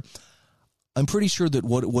position here, I'm pretty sure that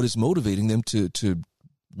what is motivating them to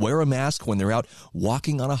wear a mask when they're out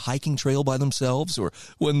walking on a hiking trail by themselves or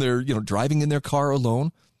when they're, driving in their car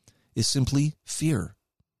alone is simply fear.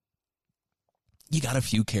 you got a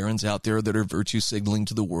few Karens out there that are virtue signaling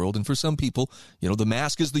to the world. And for some people, the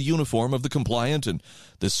mask is the uniform of the compliant, and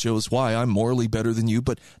this shows why I'm morally better than you.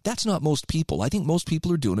 But that's not most people. I think most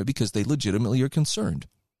people are doing it because they legitimately are concerned.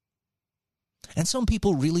 And some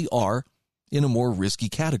people really are in a more risky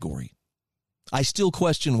category. I still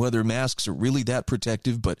question whether masks are really that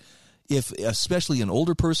protective, but if especially an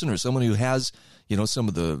older person or someone who has, some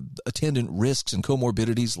of the attendant risks and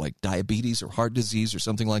comorbidities like diabetes or heart disease or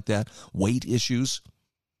something like that, weight issues,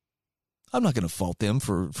 I'm not going to fault them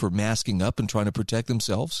for masking up and trying to protect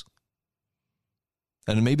themselves.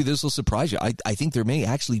 And maybe this will surprise you. I think there may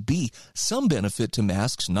actually be some benefit to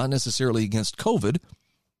masks, not necessarily against COVID.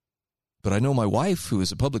 But I know my wife, who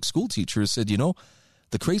is a public school teacher, said,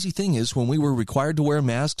 the crazy thing is when we were required to wear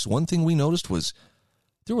masks, one thing we noticed was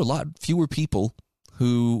there were a lot fewer people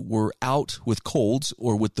who were out with colds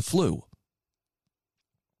or with the flu.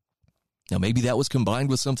 Now, maybe that was combined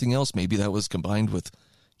with something else. Maybe that was combined with,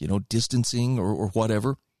 distancing or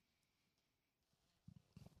whatever.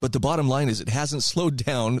 But the bottom line is it hasn't slowed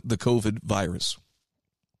down the COVID virus.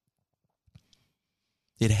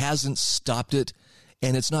 It hasn't stopped it,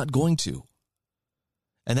 and it's not going to.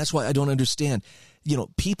 And that's why I don't understand.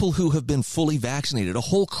 People who have been fully vaccinated, a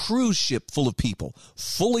whole cruise ship full of people,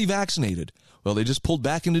 fully vaccinated. Well, they just pulled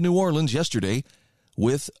back into New Orleans yesterday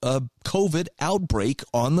with a COVID outbreak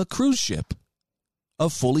on the cruise ship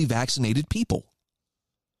of fully vaccinated people.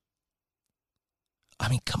 I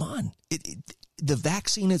mean, come on. The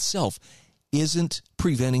vaccine itself isn't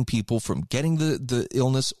preventing people from getting the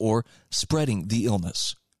illness or spreading the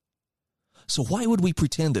illness. So why would we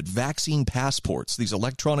pretend that vaccine passports, these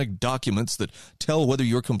electronic documents that tell whether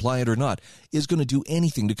you're compliant or not, is going to do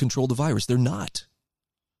anything to control the virus? They're not.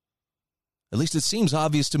 At least it seems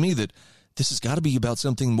obvious to me that this has got to be about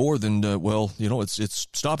something more than, it's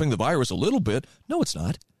stopping the virus a little bit. No, it's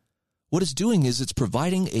not. What it's doing is it's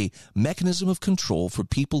providing a mechanism of control for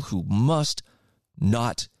people who must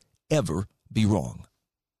not ever be wrong.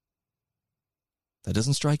 That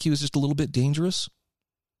doesn't strike you as just a little bit dangerous?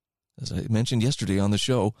 As I mentioned yesterday on the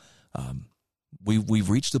show, we've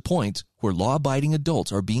reached the point where law-abiding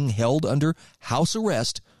adults are being held under house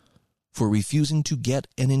arrest for refusing to get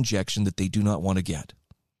an injection that they do not want to get.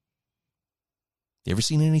 You ever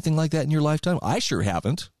seen anything like that in your lifetime? I sure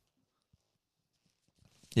haven't.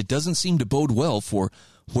 It doesn't seem to bode well for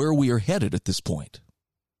where we are headed at this point.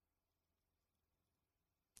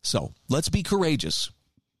 So, let's be courageous.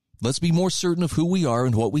 Let's be more certain of who we are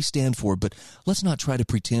and what we stand for, but let's not try to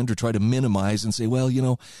pretend or try to minimize and say, well,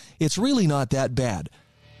 it's really not that bad.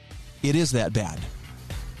 It is that bad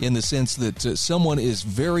in the sense that someone is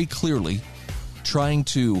very clearly trying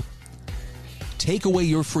to take away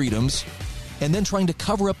your freedoms and then trying to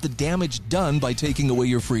cover up the damage done by taking away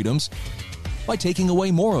your freedoms by taking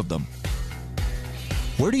away more of them.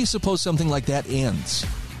 Where do you suppose something like that ends?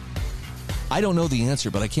 I don't know the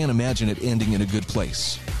answer, but I can't imagine it ending in a good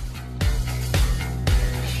place.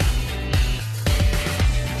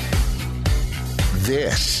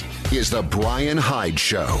 This is the Brian Hyde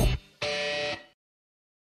Show.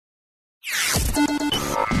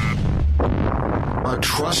 A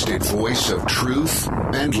trusted voice of truth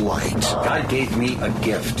and light. God gave me a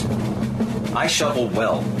gift. I shovel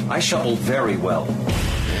well. I shovel very well.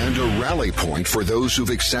 And a rally point for those who've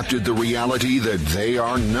accepted the reality that they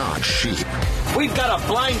are not sheep. We've got a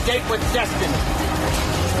blind date with destiny.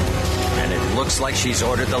 And it looks like she's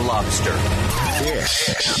ordered the lobster.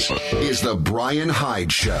 This is the Brian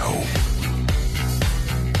Hyde Show.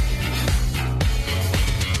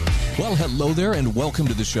 Well, hello there and welcome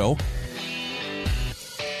to the show.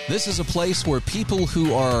 This is a place where people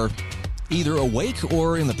who are either awake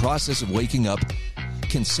or in the process of waking up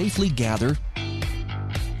can safely gather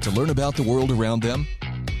to learn about the world around them,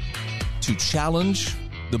 to challenge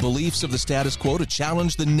the beliefs of the status quo, to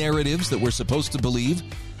challenge the narratives that we're supposed to believe,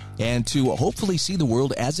 and to hopefully see the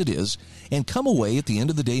world as it is and come away at the end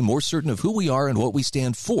of the day more certain of who we are and what we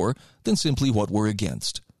stand for than simply what we're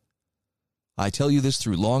against. I tell you this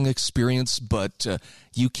through long experience, but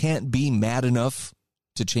you can't be mad enough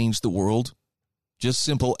to change the world. Just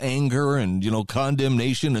simple anger and,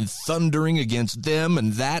 condemnation and thundering against them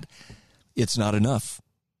and that, it's not enough.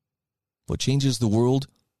 What changes the world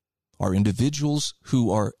are individuals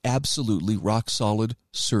who are absolutely rock solid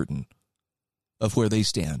certain of where they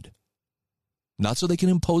stand. Not so they can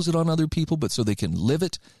impose it on other people, but so they can live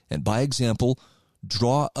it and, by example,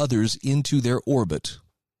 draw others into their orbit.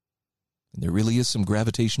 And there really is some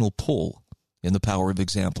gravitational pull in the power of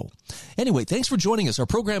example. Anyway, thanks for joining us. Our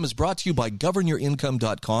program is brought to you by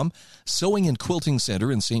GovernYourIncome.com, Sewing and Quilting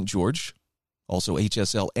Center in St. George. Also,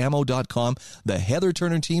 HSLammo.com, the Heather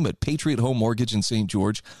Turner team at Patriot Home Mortgage in St.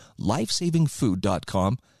 George,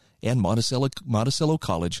 LifesavingFood.com, and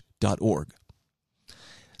MonticelloCollege.org.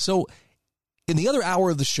 So, in the other hour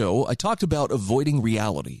of the show, I talked about avoiding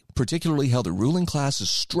reality, particularly how the ruling class is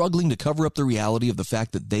struggling to cover up the reality of the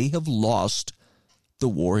fact that they have lost the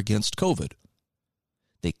war against COVID.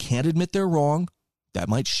 They can't admit they're wrong. That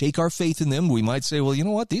might shake our faith in them. We might say, well, you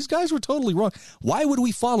know what? These guys were totally wrong. Why would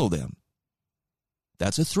we follow them?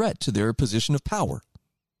 That's a threat to their position of power.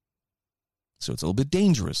 So it's a little bit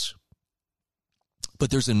dangerous. But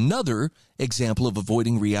there's another example of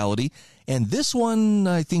avoiding reality, and this one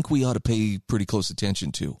I think we ought to pay pretty close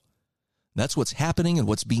attention to. That's what's happening and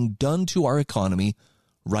what's being done to our economy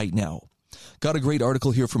right now. Got a great article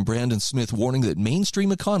here from Brandon Smith warning that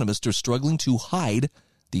mainstream economists are struggling to hide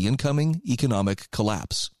the incoming economic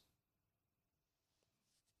collapse.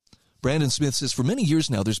 Brandon Smith says, for many years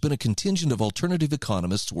now, there's been a contingent of alternative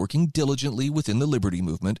economists working diligently within the liberty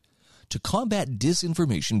movement to combat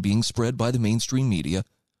disinformation being spread by the mainstream media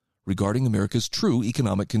regarding America's true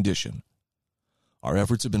economic condition. Our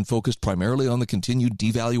efforts have been focused primarily on the continued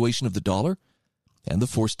devaluation of the dollar and the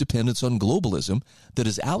forced dependence on globalism that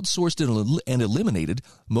has outsourced and eliminated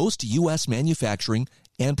most U.S. manufacturing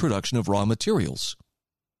and production of raw materials.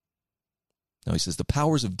 Now, he says the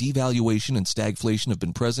powers of devaluation and stagflation have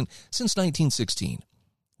been present since 1916,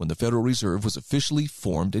 when the Federal Reserve was officially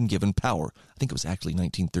formed and given power. I think it was actually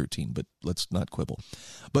 1913, but let's not quibble.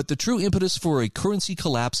 But the true impetus for a currency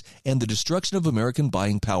collapse and the destruction of American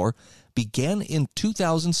buying power began in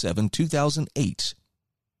 2007-2008,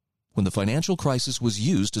 when the financial crisis was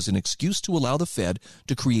used as an excuse to allow the Fed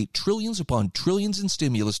to create trillions upon trillions in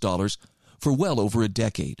stimulus dollars for well over a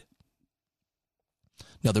decade.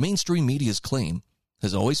 Now, the mainstream media's claim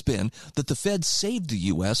has always been that the Fed saved the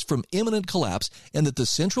U.S. from imminent collapse and that the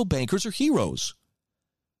central bankers are heroes.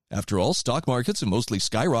 After all, stock markets have mostly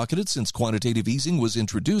skyrocketed since quantitative easing was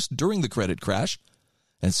introduced during the credit crash,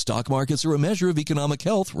 and stock markets are a measure of economic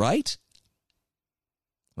health, right?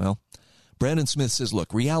 Well, Brandon Smith says,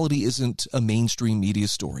 look, reality isn't a mainstream media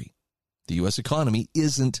story. The U.S. economy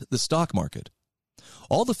isn't the stock market.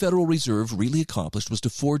 All the Federal Reserve really accomplished was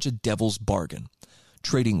to forge a devil's bargain,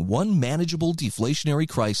 trading one manageable deflationary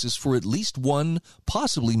crisis for at least one,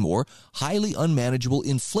 possibly more, highly unmanageable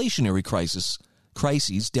inflationary crises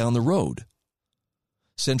down the road.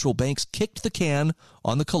 Central banks kicked the can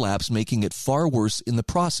on the collapse, making it far worse in the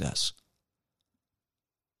process.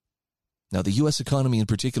 Now, the U.S. economy in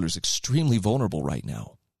particular is extremely vulnerable right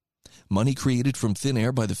now. Money created from thin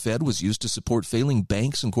air by the Fed was used to support failing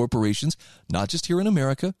banks and corporations, not just here in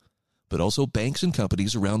America, but also banks and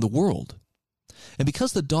companies around the world. And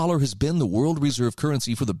because the dollar has been the world reserve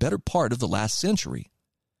currency for the better part of the last century,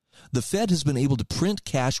 the Fed has been able to print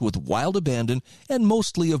cash with wild abandon and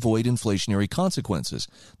mostly avoid inflationary consequences.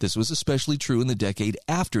 This was especially true in the decade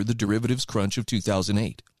after the derivatives crunch of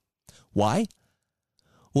 2008. Why?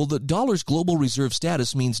 Well, the dollar's global reserve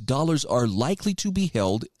status means dollars are likely to be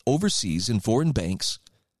held overseas in foreign banks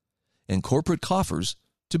and corporate coffers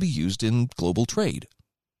to be used in global trade.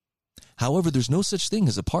 However, there's no such thing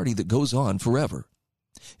as a party that goes on forever.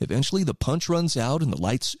 Eventually, the punch runs out and the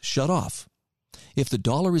lights shut off. If the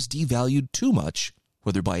dollar is devalued too much,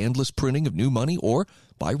 whether by endless printing of new money or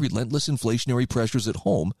by relentless inflationary pressures at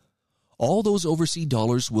home, all those overseas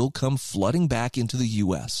dollars will come flooding back into the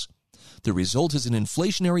U.S. The result is an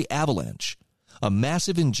inflationary avalanche, a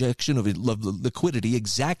massive injection of liquidity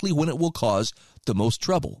exactly when it will cause the most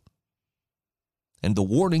trouble. And the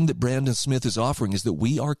warning that Brandon Smith is offering is that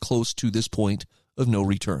we are close to this point of no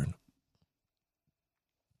return.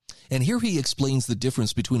 And here he explains the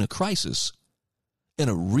difference between a crisis and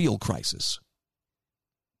a real crisis.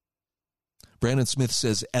 Brandon Smith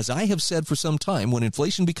says, as I have said for some time, when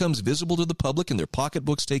inflation becomes visible to the public and their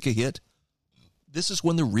pocketbooks take a hit, this is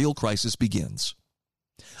when the real crisis begins.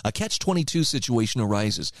 A catch-22 situation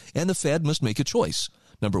arises, and the Fed must make a choice.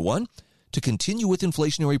 Number one, to continue with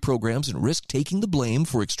inflationary programs and risk taking the blame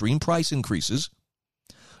for extreme price increases.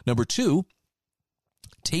 Number two,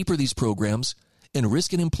 taper these programs and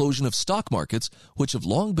risk an implosion of stock markets, which have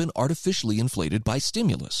long been artificially inflated by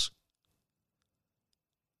stimulus.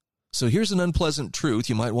 So here's an unpleasant truth.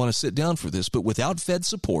 You might want to sit down for this, but without Fed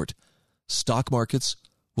support, stock markets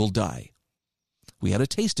will die. We had a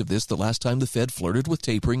taste of this the last time the Fed flirted with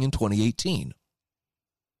tapering in 2018.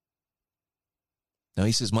 Now,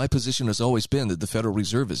 he says, my position has always been that the Federal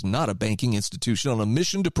Reserve is not a banking institution on a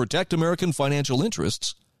mission to protect American financial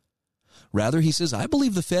interests. Rather, he says, I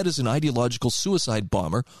believe the Fed is an ideological suicide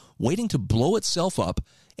bomber waiting to blow itself up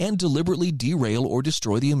and deliberately derail or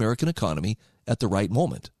destroy the American economy at the right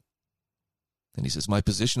moment. And he says, my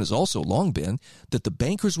position has also long been that the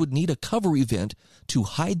bankers would need a cover event to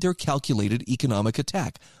hide their calculated economic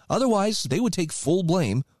attack. Otherwise, they would take full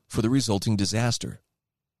blame for the resulting disaster.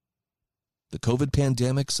 The COVID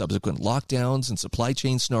pandemic, subsequent lockdowns, and supply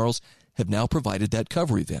chain snarls have now provided that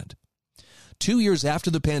cover event. 2 years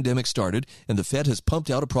after the pandemic started, and the Fed has pumped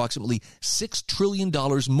out approximately $6 trillion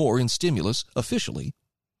more in stimulus officially,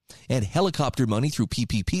 and helicopter money through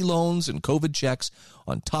PPP loans and COVID checks.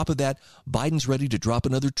 On top of that, Biden's ready to drop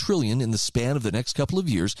another $1 trillion in the span of the next couple of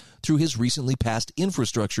years through his recently passed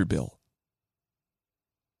infrastructure bill.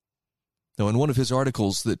 Now, in one of his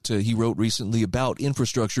articles that he wrote recently about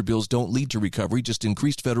infrastructure bills don't lead to recovery, just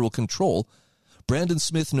increased federal control, Brandon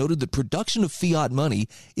Smith noted that production of fiat money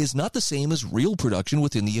is not the same as real production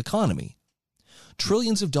within the economy.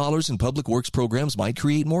 Trillions of dollars in public works programs might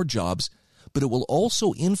create more jobs, but it will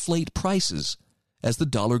also inflate prices as the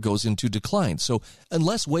dollar goes into decline. So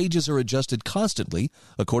unless wages are adjusted constantly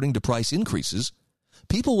according to price increases,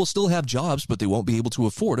 people will still have jobs, but they won't be able to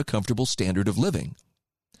afford a comfortable standard of living.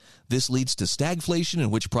 This leads to stagflation,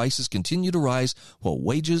 in which prices continue to rise while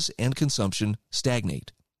wages and consumption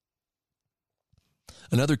stagnate.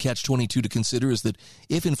 Another catch-22 to consider is that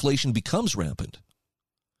if inflation becomes rampant,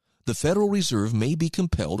 the Federal Reserve may be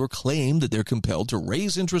compelled or claim that they're compelled to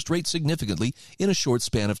raise interest rates significantly in a short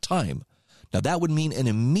span of time. Now, that would mean an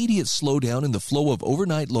immediate slowdown in the flow of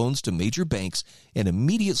overnight loans to major banks, an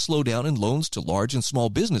immediate slowdown in loans to large and small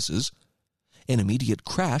businesses, an immediate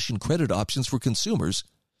crash in credit options for consumers,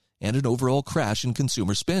 and an overall crash in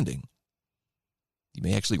consumer spending. You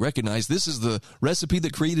may actually recognize this is the recipe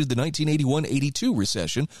that created the 1981-82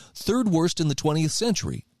 recession, third worst in the 20th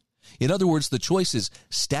century. In other words, the choice is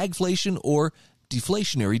stagflation or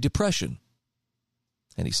deflationary depression.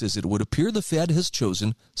 And he says it would appear the Fed has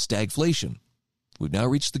chosen stagflation. We've now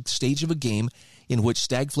reached the stage of a game in which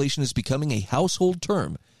stagflation is becoming a household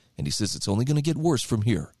term, and he says it's only going to get worse from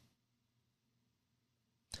here.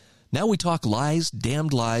 Now we talk lies,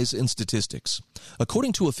 damned lies, and statistics.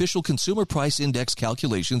 According to official Consumer Price Index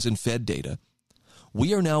calculations and Fed data,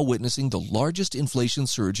 we are now witnessing the largest inflation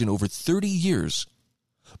surge in over 30 years.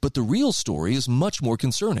 But the real story is much more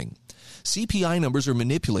concerning. CPI numbers are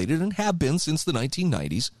manipulated and have been since the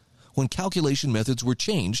 1990s, when calculation methods were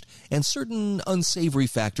changed and certain unsavory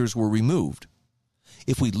factors were removed.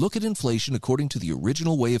 If we look at inflation according to the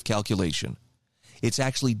original way of calculation, it's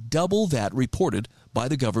actually double that reported by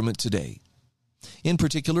the government today. In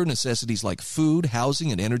particular, necessities like food,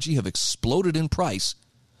 housing, and energy have exploded in price,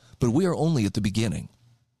 but we are only at the beginning.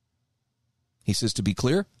 He says, to be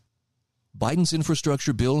clear, Biden's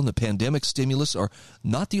infrastructure bill and the pandemic stimulus are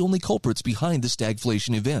not the only culprits behind the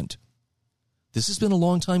stagflation event. This has been a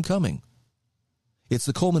long time coming. It's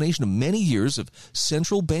the culmination of many years of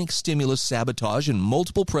central bank stimulus sabotage and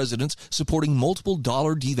multiple presidents supporting multiple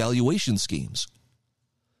dollar devaluation schemes.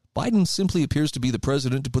 Biden simply appears to be the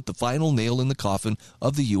president to put the final nail in the coffin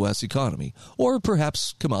of the U.S. economy. Or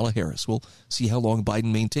perhaps Kamala Harris. We'll see how long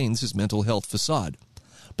Biden maintains his mental health facade.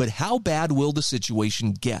 But how bad will the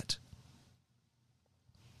situation get?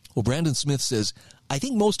 Well, Brandon Smith says, I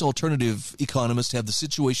think most alternative economists have the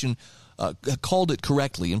situation called it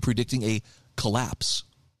correctly in predicting a collapse.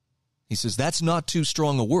 He says that's not too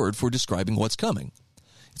strong a word for describing what's coming.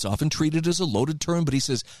 It's often treated as a loaded term, but he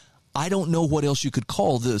says, I don't know what else you could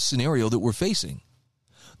call the scenario that we're facing.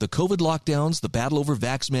 The COVID lockdowns, the battle over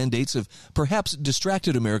vax mandates have perhaps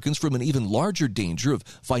distracted Americans from an even larger danger of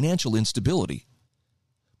financial instability.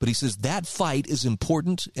 But he says that fight is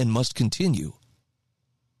important and must continue.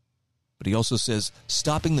 But he also says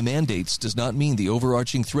stopping the mandates does not mean the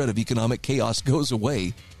overarching threat of economic chaos goes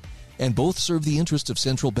away, and both serve the interests of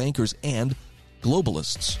central bankers and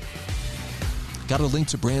globalists. Got a link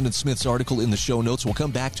to Brandon Smith's article in the show notes. We'll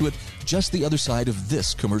come back to it just the other side of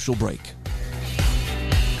this commercial break.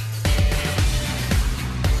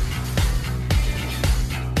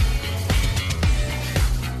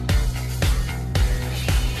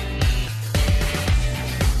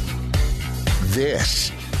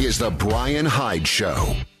 This is The Brian Hyde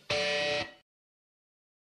Show.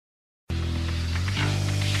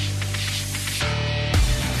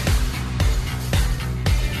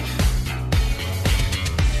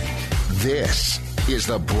 This is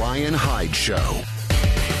The Brian Hyde Show.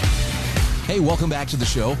 Hey, welcome back to the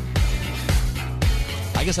show.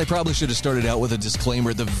 I guess I probably should have started out with a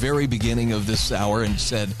disclaimer at the very beginning of this hour and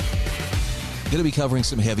said, going to be covering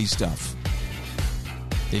some heavy stuff.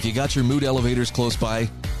 If you got your mood elevators close by, you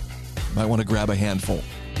might want to grab a handful.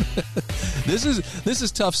 This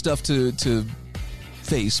is tough stuff to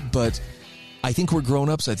face, but I think we're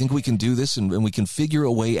grown-ups. I think we can do this, and we can figure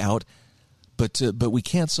a way out. But we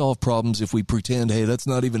can't solve problems if we pretend, hey, that's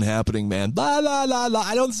not even happening, man. Blah, blah, blah, blah.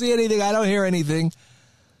 I don't see anything. I don't hear anything.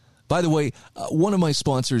 By the way, one of my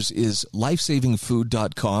sponsors is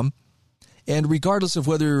lifesavingfood.com. And regardless of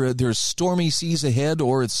whether there's stormy seas ahead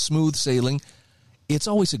or it's smooth sailing, it's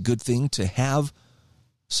always a good thing to have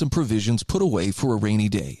some provisions put away for a rainy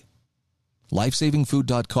day.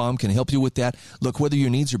 Lifesavingfood.com can help you with that. Look, whether your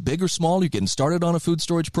needs are big or small, you're getting started on a food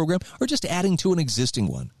storage program, or just adding to an existing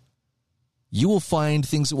one, you will find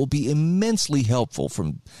things that will be immensely helpful,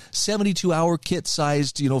 from 72-hour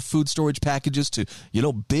kit-sized, food storage packages to,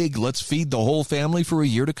 big, let's feed the whole family for a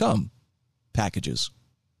year to come packages.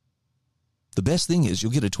 The best thing is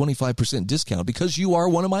you'll get a 25% discount because you are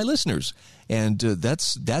one of my listeners. And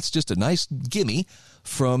that's just a nice gimme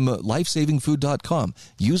from lifesavingfood.com.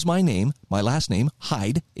 Use my name, my last name,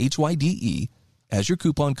 Hyde, Hyde, as your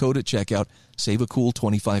coupon code at checkout. Save a cool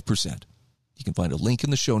 25%. You can find a link in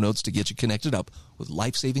the show notes to get you connected up with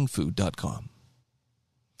lifesavingfood.com.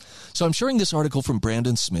 So I'm sharing this article from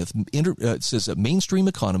Brandon Smith. It says that mainstream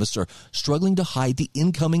economists are struggling to hide the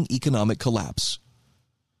incoming economic collapse.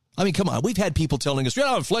 I mean, come on. We've had people telling us,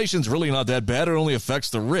 inflation's really not that bad. It only affects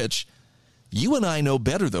the rich. You and I know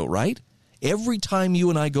better, though, right? Every time you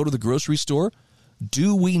and I go to the grocery store,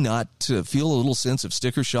 do we not feel a little sense of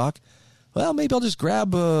sticker shock? Well, maybe I'll just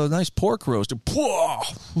grab a nice pork roast.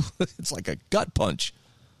 It's like a gut punch.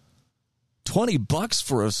 $20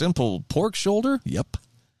 for a simple pork shoulder? Yep.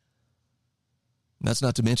 And that's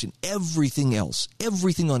not to mention everything else,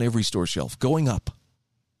 everything on every store shelf going up.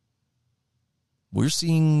 We're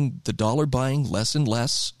seeing the dollar buying less and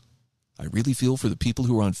less. I really feel for the people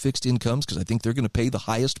who are on fixed incomes because I think they're going to pay the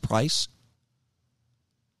highest price.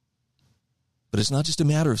 But it's not just a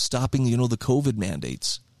matter of stopping, the COVID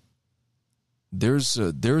mandates. There's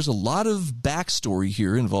a lot of backstory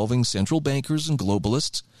here involving central bankers and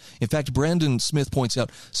globalists. In fact, Brandon Smith points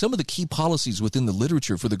out some of the key policies within the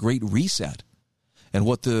literature for the Great Reset and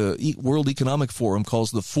what the World Economic Forum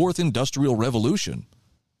calls the Fourth Industrial Revolution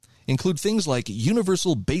include things like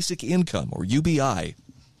universal basic income, or UBI,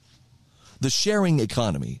 the sharing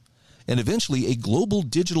economy, and eventually a global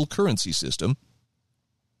digital currency system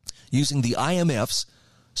using the IMF's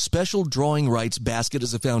special drawing rights basket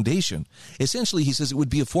as a foundation. Essentially, he says it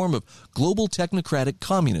would be a form of global technocratic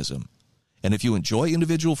communism. And if you enjoy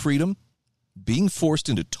individual freedom, being forced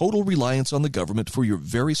into total reliance on the government for your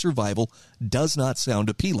very survival does not sound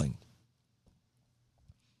appealing.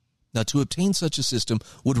 Now, to obtain such a system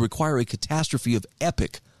would require a catastrophe of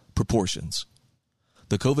epic proportions.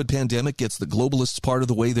 The COVID pandemic gets the globalists part of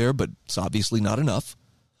the way there, but it's obviously not enough.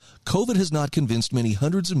 COVID has not convinced many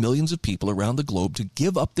hundreds of millions of people around the globe to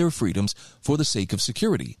give up their freedoms for the sake of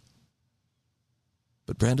security.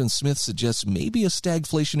 But Brandon Smith suggests maybe a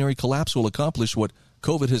stagflationary collapse will accomplish what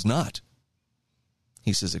COVID has not.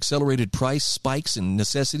 He says accelerated price spikes in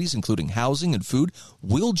necessities, including housing and food,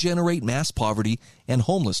 will generate mass poverty and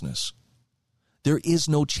homelessness. There is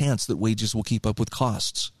no chance that wages will keep up with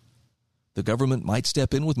costs. The government might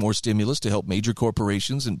step in with more stimulus to help major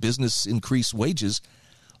corporations and business increase wages,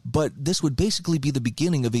 but this would basically be the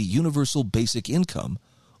beginning of a universal basic income,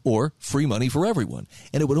 or free money for everyone,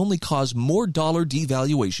 and it would only cause more dollar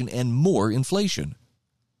devaluation and more inflation.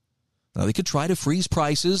 Now, they could try to freeze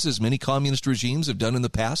prices, as many communist regimes have done in the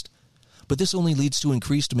past, but this only leads to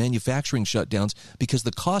increased manufacturing shutdowns because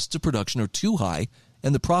the costs of production are too high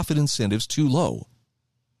and the profit incentives too low.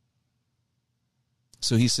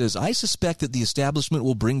 So he says, I suspect that the establishment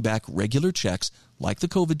will bring back regular checks, like the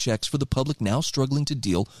COVID checks, for the public now struggling to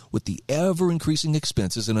deal with the ever-increasing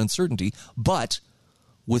expenses and uncertainty, but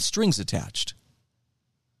with strings attached.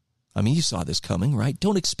 I mean, you saw this coming, right?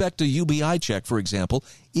 Don't expect a UBI check, for example,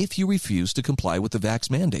 if you refuse to comply with the vax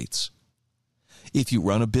mandates. If you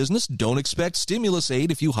run a business, don't expect stimulus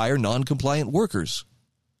aid if you hire non-compliant workers.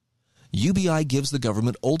 UBI gives the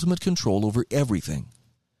government ultimate control over everything.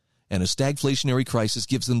 And a stagflationary crisis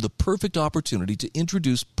gives them the perfect opportunity to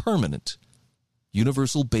introduce permanent,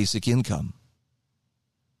 universal basic income.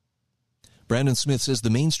 Brandon Smith says the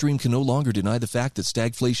mainstream can no longer deny the fact that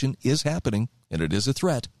stagflation is happening, and it is a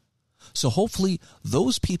threat. So hopefully,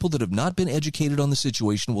 those people that have not been educated on the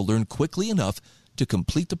situation will learn quickly enough to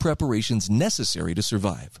complete the preparations necessary to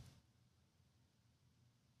survive.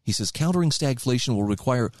 He says countering stagflation will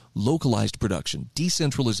require localized production,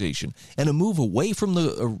 decentralization, and a move away from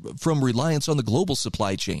reliance on the global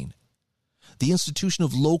supply chain. The institution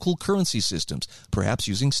of local currency systems, perhaps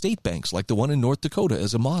using state banks like the one in North Dakota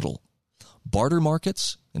as a model. Barter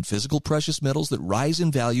markets and physical precious metals that rise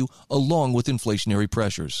in value along with inflationary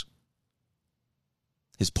pressures.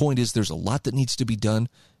 His point is there's a lot that needs to be done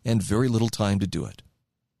and very little time to do it.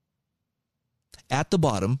 At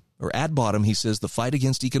bottom, he says the fight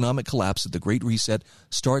against economic collapse at the Great Reset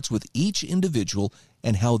starts with each individual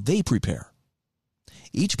and how they prepare.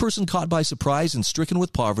 Each person caught by surprise and stricken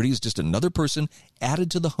with poverty is just another person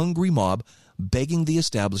added to the hungry mob begging the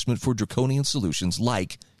establishment for draconian solutions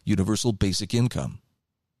like universal basic income.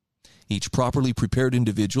 Each properly prepared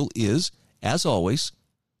individual is, as always,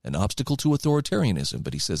 an obstacle to authoritarianism,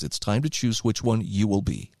 but he says it's time to choose which one you will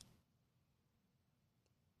be.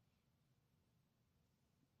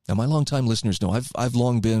 Now, my longtime listeners know I've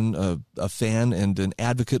long been a fan and an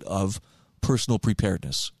advocate of personal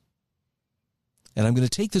preparedness. And I'm going to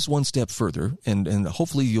take this one step further, and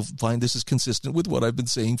hopefully you'll find this is consistent with what I've been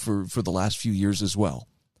saying for the last few years as well.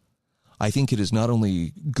 I think it is not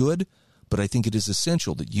only good, but I think it is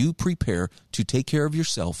essential that you prepare to take care of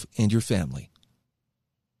yourself and your family.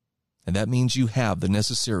 And that means you have the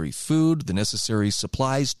necessary food, the necessary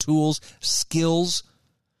supplies, tools, skills,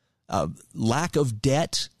 lack of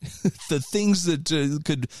debt, the things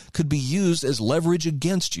that could be used as leverage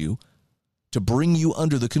against you to bring you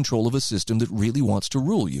under the control of a system that really wants to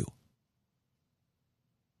rule you.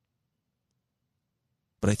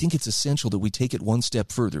 But I think it's essential that we take it one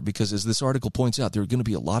step further because, as this article points out, there are going to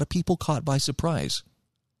be a lot of people caught by surprise,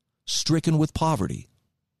 stricken with poverty.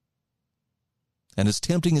 And as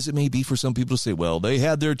tempting as it may be for some people to say, well, they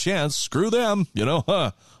had their chance, screw them,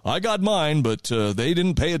 I got mine, but they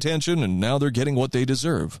didn't pay attention and now they're getting what they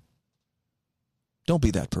deserve. Don't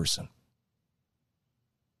be that person.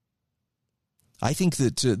 I think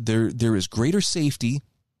that there is greater safety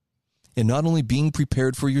in not only being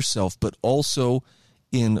prepared for yourself, but also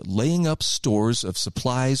in laying up stores of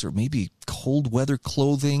supplies or maybe cold weather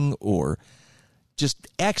clothing or just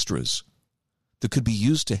extras that could be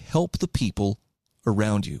used to help the people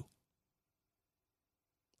around you.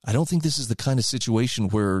 I don't think this is the kind of situation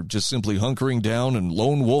where just simply hunkering down and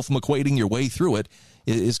lone wolf McQuaiding your way through it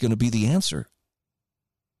is going to be the answer.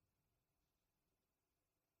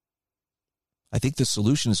 I think the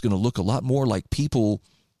solution is going to look a lot more like people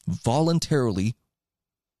voluntarily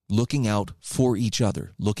looking out for each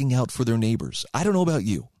other, looking out for their neighbors. I don't know about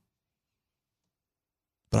you,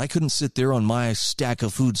 but I couldn't sit there on my stack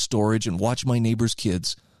of food storage and watch my neighbor's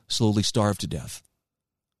kids slowly starve to death.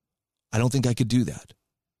 I don't think I could do that.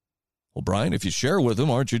 Well, Brian, if you share with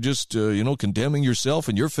them, aren't you just, condemning yourself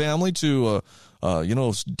and your family to,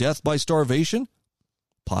 death by starvation?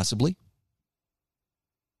 Possibly.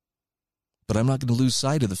 But I'm not going to lose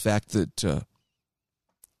sight of the fact that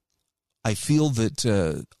I feel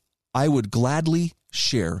that I would gladly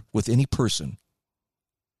share with any person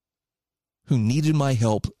who needed my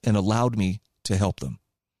help and allowed me to help them.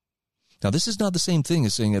 Now, this is not the same thing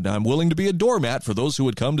as saying that I'm willing to be a doormat for those who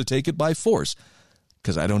would come to take it by force,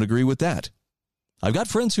 because I don't agree with that. I've got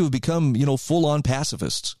friends who have become, full-on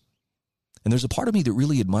pacifists. And there's a part of me that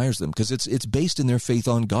really admires them because it's based in their faith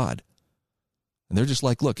on God. And they're just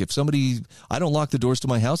like, look, I don't lock the doors to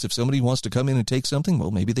my house. If somebody wants to come in and take something,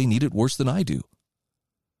 well, maybe they need it worse than I do.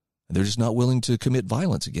 And they're just not willing to commit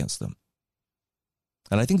violence against them.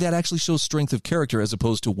 And I think that actually shows strength of character as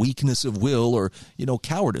opposed to weakness of will or,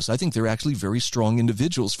 cowardice. I think they're actually very strong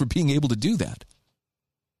individuals for being able to do that.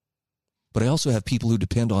 But I also have people who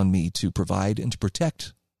depend on me to provide and to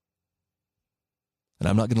protect. And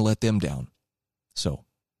I'm not going to let them down. So,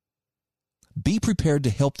 be prepared to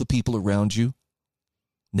help the people around you.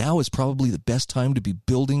 Now is probably the best time to be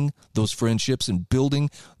building those friendships and building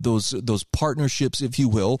those partnerships, if you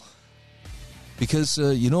will. Because,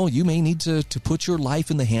 you may need to put your life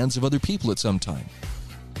in the hands of other people at some time.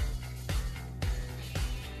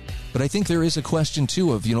 But I think there is a question,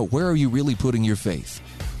 too, of, where are you really putting your faith?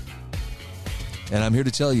 And I'm here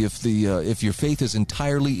to tell you, if your faith is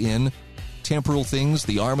entirely in temporal things,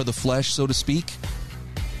 the arm of the flesh, so to speak,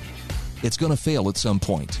 it's going to fail at some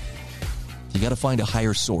point. You got to find a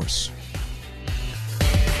higher source.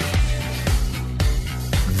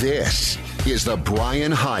 This is the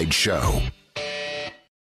Brian Hyde Show.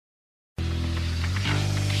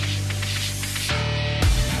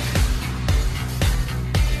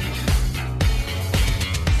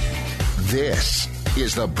 This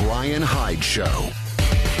is the Brian Hyde Show.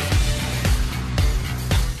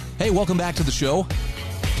 Hey, welcome back to the show.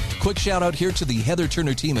 Quick shout out here to the Heather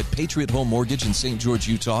Turner team at Patriot Home Mortgage in St. George,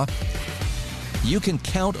 Utah. You can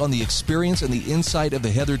count on the experience and the insight of the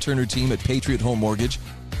Heather Turner team at Patriot Home Mortgage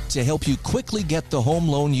to help you quickly get the home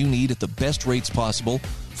loan you need at the best rates possible,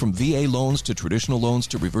 from VA loans to traditional loans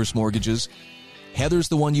to reverse mortgages. Heather's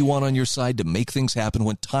the one you want on your side to make things happen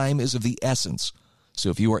when time is of the essence. So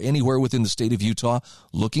if you are anywhere within the state of Utah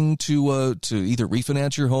looking to either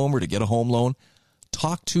refinance your home or to get a home loan,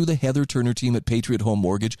 talk to the Heather Turner team at Patriot Home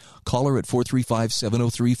Mortgage. Call her at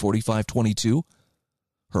 435-703-4522.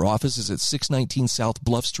 Her office is at 619 South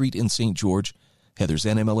Bluff Street in St. George. Heather's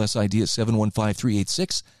NMLS ID is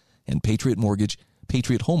 715386, and Patriot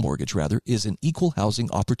Home Mortgage, is an equal housing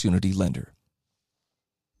opportunity lender.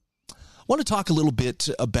 I want to talk a little bit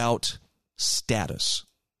about status.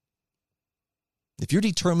 If you're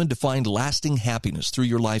determined to find lasting happiness through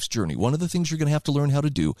your life's journey, one of the things you're going to have to learn how to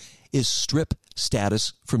do is strip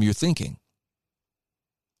status from your thinking.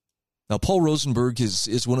 Now, Paul Rosenberg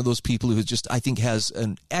is one of those people who I think has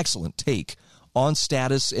an excellent take on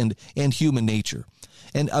status and human nature.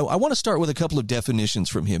 And I want to start with a couple of definitions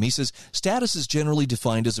from him. He says, status is generally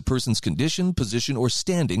defined as a person's condition, position, or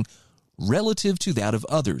standing relative to that of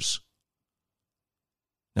others.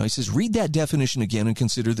 Now, he says, read that definition again and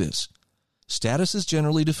consider this. Status is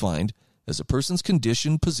generally defined as a person's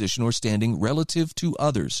condition, position, or standing relative to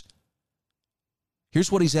others.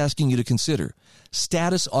 Here's what he's asking you to consider.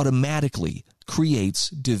 Status automatically creates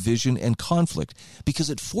division and conflict because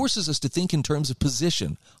it forces us to think in terms of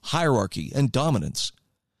position, hierarchy, and dominance,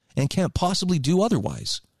 and can't possibly do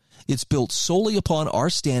otherwise. It's built solely upon our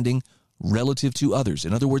standing relative to others.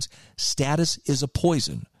 In other words, status is a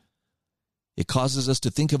poison. It causes us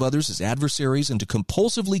to think of others as adversaries and to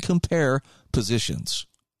compulsively compare positions.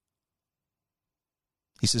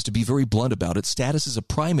 He says, to be very blunt about it, status is a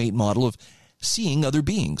primate model of seeing other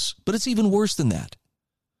beings, but it's even worse than that.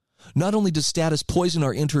 Not only does status poison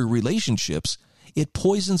our interrelationships, it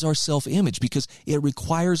poisons our self-image because it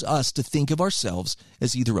requires us to think of ourselves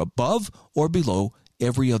as either above or below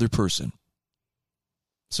every other person.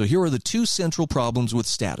 So here are the two central problems with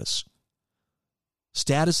status.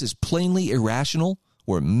 Status is plainly irrational.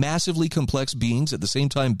 We're massively complex beings, at the same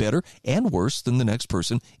time better and worse than the next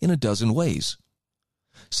person in a dozen ways.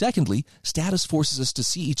 Secondly, status forces us to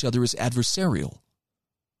see each other as adversarial.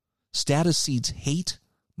 Status seeds hate,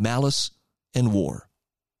 malice, and war.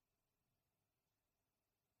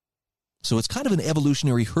 So it's kind of an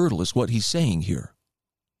evolutionary hurdle is what he's saying here.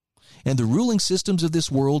 And the ruling systems of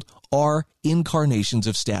this world are incarnations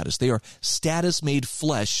of status. They are status made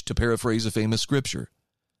flesh, to paraphrase a famous scripture.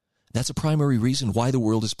 That's a primary reason why the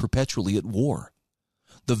world is perpetually at war.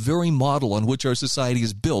 The very model on which our society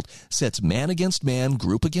is built sets man against man,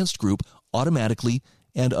 group against group, automatically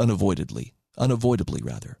and unavoidably.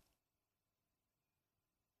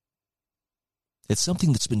 It's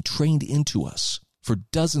something that's been trained into us for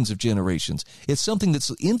dozens of generations. It's something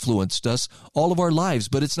that's influenced us all of our lives,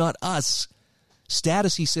 but it's not us.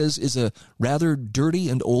 Status, he says, is a rather dirty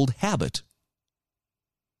and old habit.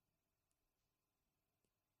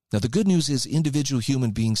 Now, the good news is individual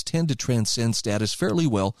human beings tend to transcend status fairly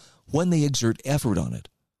well when they exert effort on it.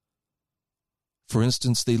 For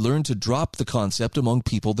instance, they learn to drop the concept among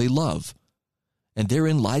people they love. And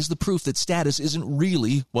therein lies the proof that status isn't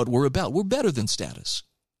really what we're about. We're better than status.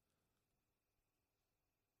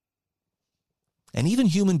 And even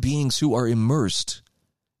human beings who are immersed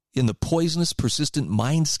in the poisonous, persistent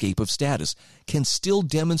mindscape of status can still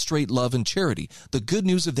demonstrate love and charity. The good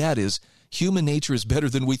news of that is human nature is better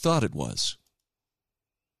than we thought it was.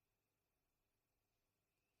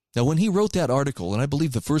 Now, when he wrote that article, and I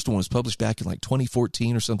believe the first one was published back in like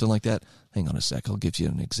 2014 or something like that. Hang on a sec, I'll give you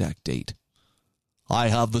an exact date. I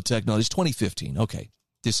have the technology. It's 2015. Okay,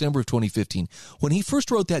 December of 2015. When he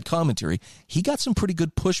first wrote that commentary, he got some pretty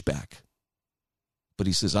good pushback. But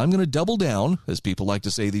he says, I'm going to double down, as people like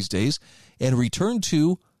to say these days, and return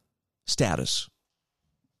to status.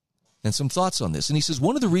 And some thoughts on this. And he says,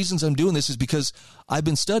 one of the reasons I'm doing this is because I've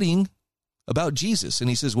been studying about Jesus. And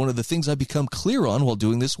he says, one of the things I've become clear on while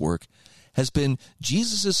doing this work has been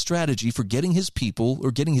Jesus' strategy for getting his people, or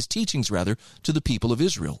getting his teachings rather, to the people of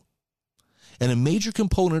Israel. And a major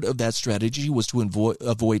component of that strategy was to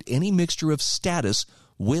avoid any mixture of status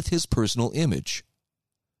with his personal image.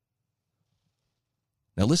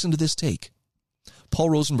 Now listen to this take.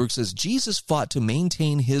 Paul Rosenberg says, Jesus fought to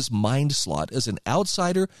maintain his mind slot as an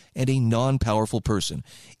outsider and a non-powerful person.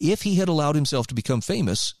 If he had allowed himself to become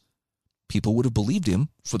famous, people would have believed him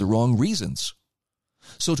for the wrong reasons.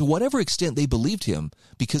 So to whatever extent they believed him,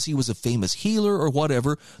 because he was a famous healer or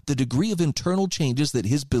whatever, the degree of internal changes that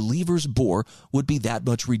his believers bore would be that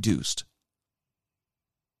much reduced.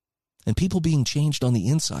 And people being changed on the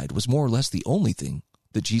inside was more or less the only thing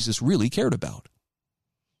that Jesus really cared about.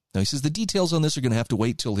 Now, he says the details on this are going to have to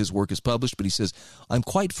wait till his work is published, but he says, I'm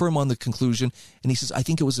quite firm on the conclusion, and he says, I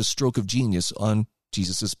think it was a stroke of genius on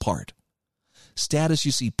Jesus' part. Status,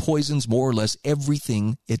 you see, poisons more or less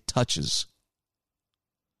everything it touches,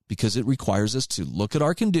 because it requires us to look at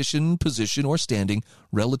our condition, position, or standing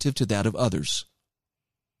relative to that of others.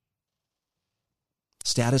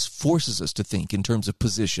 Status forces us to think in terms of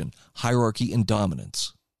position, hierarchy, and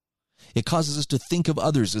dominance. It causes us to think of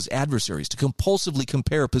others as adversaries, to compulsively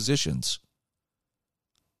compare positions.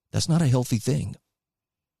 That's not a healthy thing.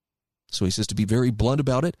 So he says, to be very blunt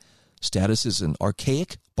about it, status is an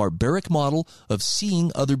archaic, barbaric model of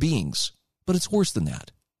seeing other beings. But it's worse than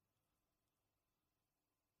that.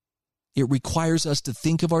 It requires us to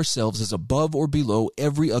think of ourselves as above or below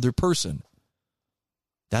every other person.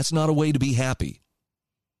 That's not a way to be happy.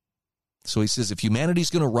 So he says, if humanity is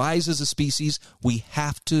going to rise as a species, we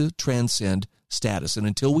have to transcend status. And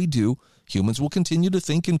until we do, humans will continue to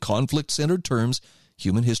think in conflict-centered terms.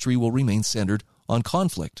 Human history will remain centered on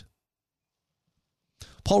conflict.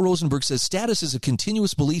 Paul Rosenberg says status is a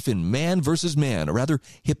continuous belief in man versus man, a rather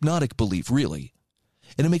hypnotic belief, really.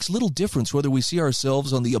 And it makes little difference whether we see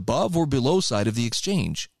ourselves on the above or below side of the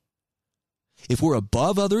exchange. If we're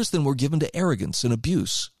above others, then we're given to arrogance and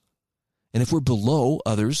abuse. And if we're below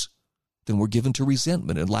others, then we're given to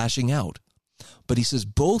resentment and lashing out. But he says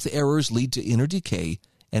both errors lead to inner decay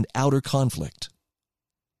and outer conflict.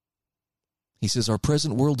 He says our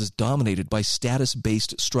present world is dominated by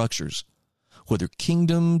status-based structures. Whether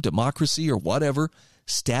kingdom, democracy, or whatever,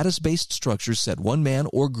 status-based structures set one man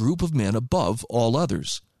or group of men above all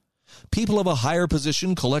others. People of a higher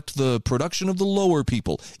position collect the production of the lower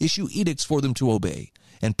people, issue edicts for them to obey,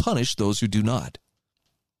 and punish those who do not.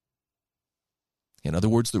 In other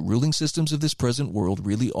words, the ruling systems of this present world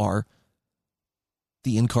really are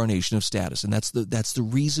the incarnation of status, and that's the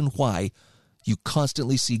reason why you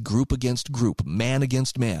constantly see group against group, man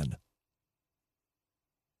against man.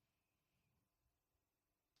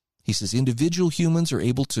 He says individual humans are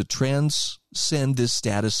able to transcend this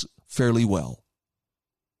status fairly well.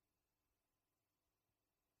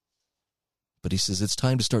 But he says it's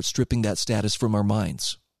time to start stripping that status from our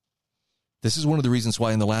minds. This is one of the reasons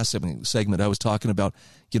why in the last segment I was talking about,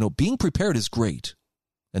 being prepared is great.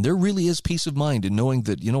 And there really is peace of mind in knowing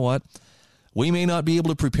that, we may not be able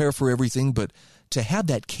to prepare for everything, but to have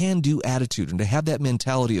that can-do attitude and to have that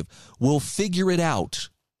mentality of, we'll figure it out.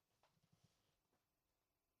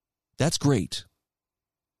 That's great.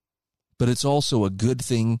 But it's also a good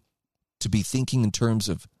thing to be thinking in terms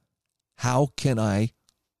of, how can I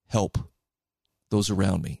help those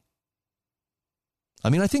around me? I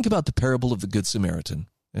mean, I think about the parable of the Good Samaritan.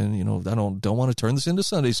 And, I don't want to turn this into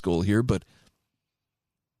Sunday school here, but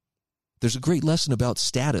there's a great lesson about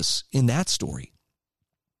status in that story.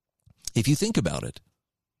 If you think about it,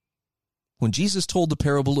 when Jesus told the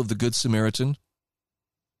parable of the Good Samaritan,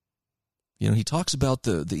 he talks about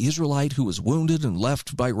the Israelite who was wounded and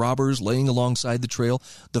left by robbers laying alongside the trail.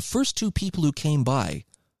 The first two people who came by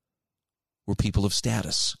were people of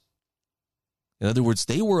status. In other words,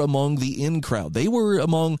 they were among the in crowd. They were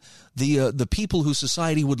among the people who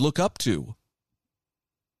society would look up to.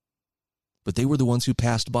 But they were the ones who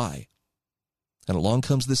passed by. And along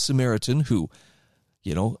comes this Samaritan who,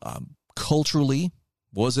 culturally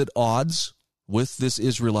was at odds with this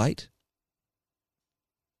Israelite,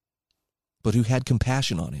 but who had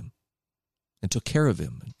compassion on him and took care of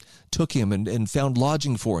him, and took him and found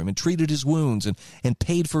lodging for him and treated his wounds and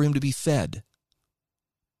paid for him to be fed.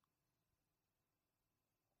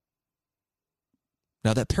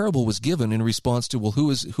 Now, that parable was given in response to, well, who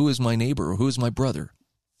is my neighbor or who is my brother?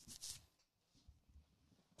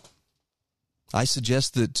 I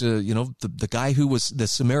suggest that, the guy who was the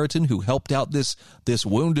Samaritan who helped out this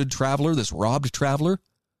wounded traveler, this robbed traveler,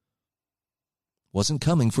 wasn't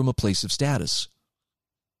coming from a place of status.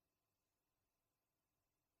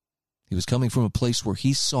 He was coming from a place where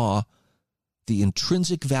he saw the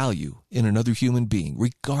intrinsic value in another human being,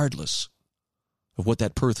 regardless of what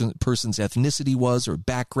that person's ethnicity was or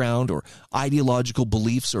background or ideological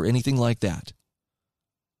beliefs or anything like that.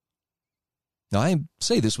 Now, I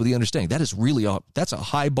say this with the understanding that is really that's a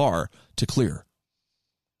high bar to clear.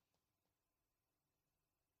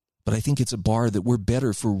 But I think it's a bar that we're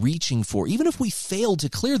better for reaching for. Even if we fail to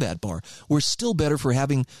clear that bar, we're still better for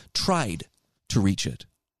having tried to reach it.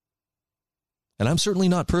 And I'm certainly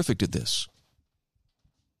not perfect at this,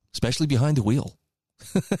 especially behind the wheel.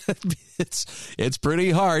 It's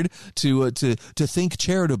pretty hard to think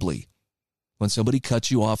charitably when somebody cuts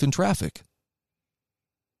you off in traffic.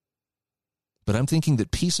 But I'm thinking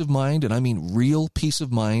that peace of mind, and I mean real peace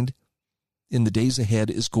of mind, in the days ahead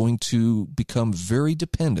is going to become very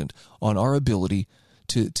dependent on our ability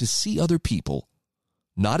to see other people,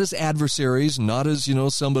 not as adversaries, not as,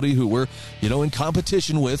 somebody who we're, in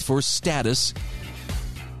competition with for status,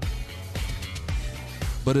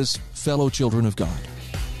 but as fellow children of God,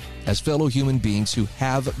 as fellow human beings who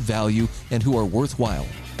have value and who are worthwhile.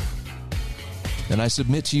 And I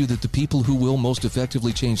submit to you that the people who will most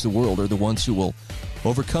effectively change the world are the ones who will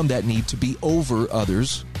overcome that need to be over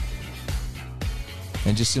others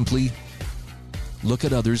and just simply look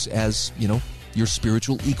at others as, your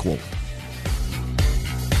spiritual equal.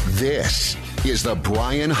 This is the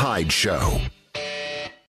Brian Hyde Show.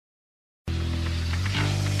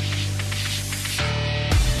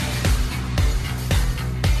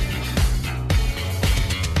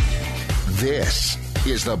 This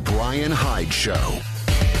is the Brian Hyde Show.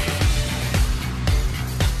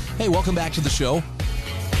 Hey, welcome back to the show.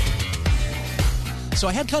 So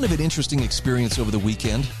I had kind of an interesting experience over the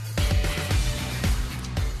weekend.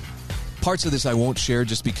 Parts of this I won't share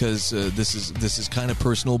just because this is kind of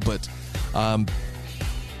personal, but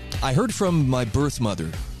I heard from my birth mother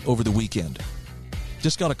over the weekend.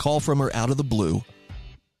 Just got a call from her out of the blue,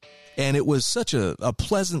 and it was such a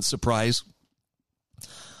pleasant surprise.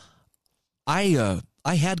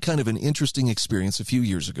 I had kind of an interesting experience a few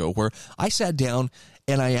years ago where I sat down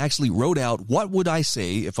and I actually wrote out what would I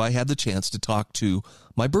say if I had the chance to talk to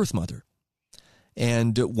my birth mother.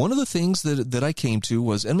 And one of the things that I came to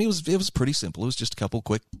was, it was pretty simple. It was just a couple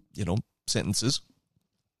quick, sentences.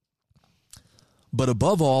 But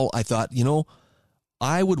above all, I thought,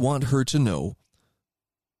 I would want her to know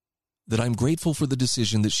that I'm grateful for the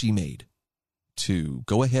decision that she made to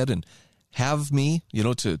go ahead and have me,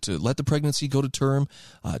 to let the pregnancy go to term,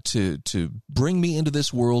 to bring me into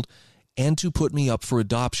this world, and to put me up for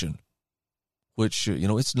adoption, which,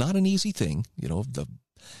 it's not an easy thing.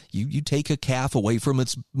 You take a calf away from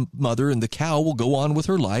its mother and the cow will go on with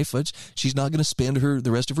her life. She's not going to spend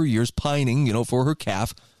the rest of her years pining, for her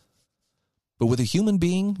calf. But with a human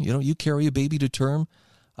being, you carry a baby to term.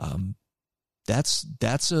 That's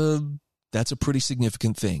a pretty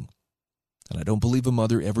significant thing. And I don't believe a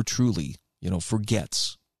mother ever truly,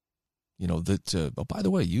 forgets, that, oh, by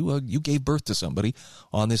the way, you gave birth to somebody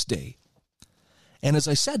on this day. And as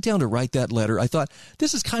I sat down to write that letter, I thought,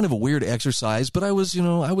 this is kind of a weird exercise, but I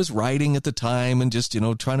was writing at the time and just,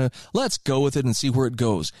 trying to, let's go with it and see where it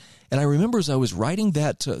goes. And I remember as I was writing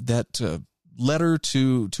that letter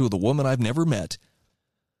to the woman I've never met,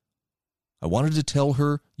 I wanted to tell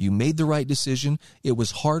her, you made the right decision. It was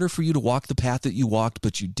harder for you to walk the path that you walked,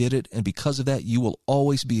 but you did it. And because of that, you will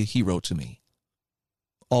always be a hero to me.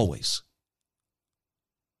 Always.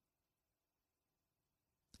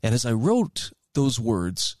 And as I wrote those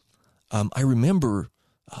words, I remember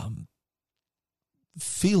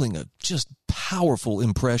feeling a just powerful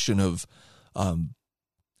impression of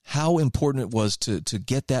how important it was to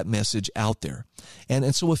get that message out there.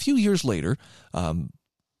 And so a few years later,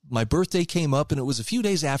 my birthday came up, and it was a few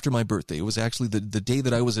days after my birthday. It was actually the day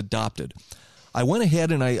that I was adopted. I went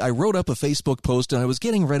ahead and I wrote up a Facebook post, and I was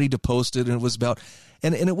getting ready to post it, and it was about,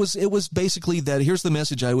 and it was basically that here's the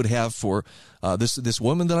message I would have for this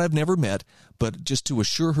woman that I've never met, but just to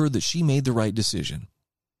assure her that she made the right decision.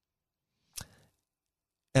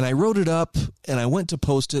 And I wrote it up, and I went to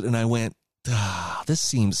post it, and I went, this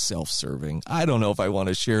seems self-serving. I don't know if I want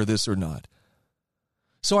to share this or not.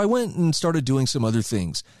 So I went and started doing some other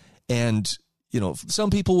things. And,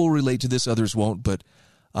 some people will relate to this, others won't, but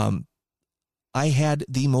I had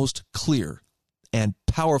the most clear and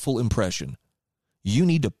powerful impression. You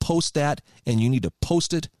need to post that, and you need to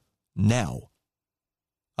post it now.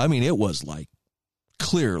 I mean, it was like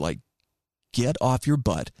clear, like get off your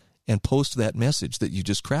butt and post that message that you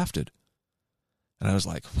just crafted. And I was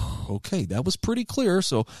like, okay, that was pretty clear.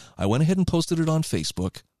 So I went ahead and posted it on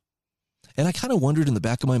Facebook. And I kind of wondered in the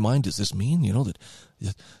back of my mind, does this mean,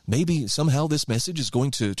 that maybe somehow this message is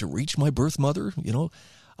going to reach my birth mother,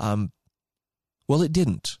 Well, it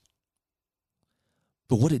didn't.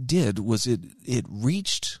 But what it did was it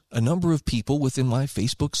reached a number of people within my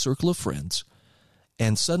Facebook circle of friends.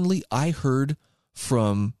 And suddenly I heard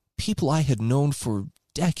from people I had known for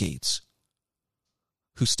decades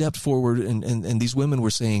who stepped forward, and these women were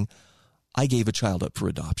saying, I gave a child up for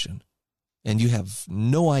adoption. And you have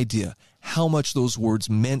no idea how much those words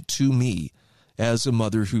meant to me as a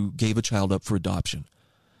mother who gave a child up for adoption.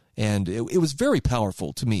 And it was very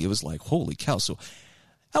powerful to me. It was like, holy cow. So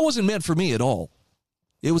that wasn't meant for me at all.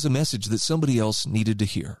 It was a message that somebody else needed to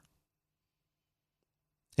hear.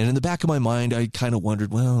 And in the back of my mind, I kind of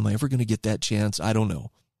wondered, well, am I ever going to get that chance? I don't know.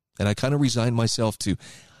 And I kind of resigned myself to,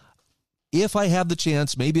 if I have the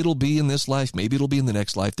chance, maybe it'll be in this life, maybe it'll be in the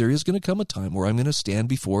next life. There is going to come a time where I'm going to stand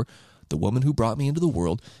before the woman who brought me into the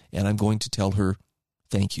world, and I'm going to tell her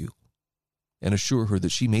thank you and assure her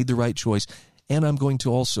that she made the right choice. And I'm going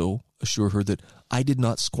to also assure her that I did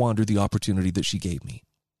not squander the opportunity that she gave me.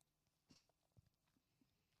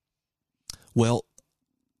 Well,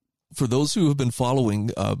 for those who have been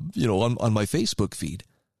following, on my Facebook feed,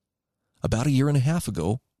 about 1.5 years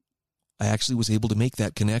ago, I actually was able to make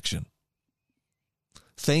that connection.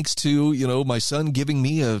 Thanks to, my son giving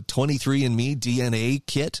me a 23andMe DNA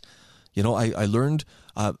kit, I learned,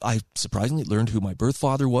 I surprisingly learned who my birth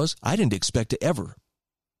father was. I didn't expect to ever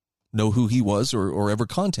know who he was or ever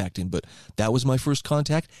contact him, but that was my first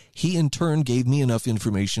contact. He in turn gave me enough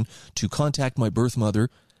information to contact my birth mother,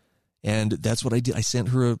 and that's what I did. I sent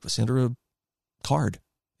her a card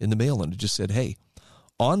in the mail, and it just said, "Hey,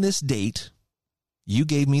 on this date, you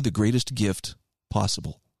gave me the greatest gift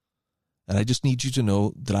possible, and I just need you to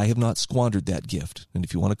know that I have not squandered that gift, and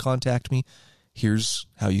if you want to contact me, here's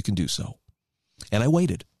how you can do so." And I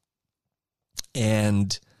waited,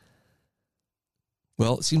 and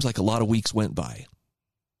well, it seems like a lot of weeks went by,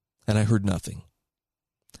 and I heard nothing.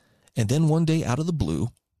 And then one day, out of the blue,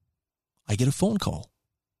 I get a phone call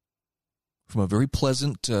from a very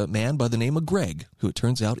pleasant man by the name of Greg, who it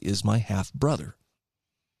turns out is my half-brother.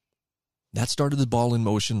 That started the ball in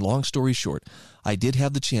motion. Long story short, I did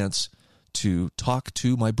have the chance to talk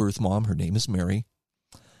to my birth mom. Her name is Mary,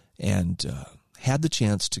 and had the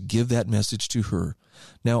chance to give that message to her.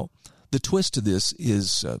 Now, the twist to this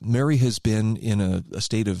is Mary has been in a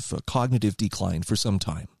state of cognitive decline for some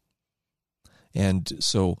time. And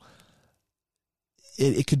so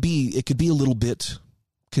it could be a little bit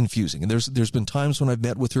confusing. And there's been times when I've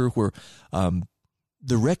met with her where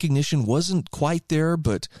the recognition wasn't quite there,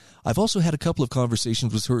 but I've also had a couple of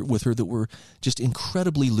conversations with her that were just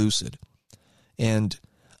incredibly lucid. And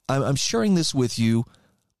I'm sharing this with you,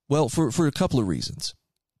 well, for a couple of reasons.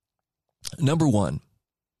 Number one,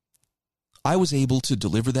 I was able to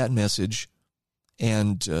deliver that message,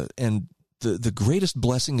 and the greatest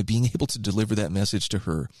blessing of being able to deliver that message to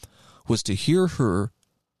her was to hear her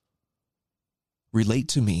relate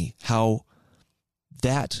to me how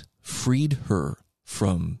that freed her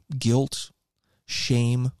from guilt,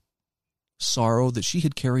 shame, sorrow that she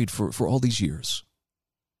had carried for all these years.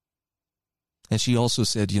 And she also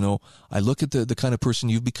said, I look at the kind of person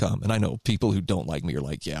you've become, and I know people who don't like me are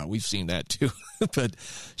like, yeah, we've seen that too. But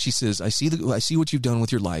she says, I see what you've done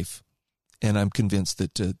with your life, and I'm convinced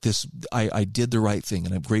that I did the right thing,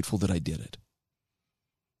 and I'm grateful that I did it.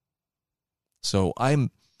 So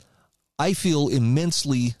I feel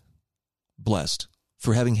immensely blessed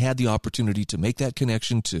for having had the opportunity to make that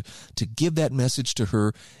connection, to give that message to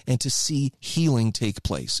her, and to see healing take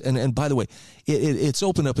place. And by the way, it's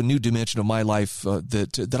opened up a new dimension of my life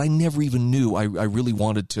that I never even knew I really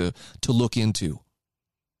wanted to look into.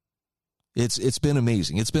 It's been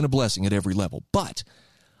amazing. It's been a blessing at every level. But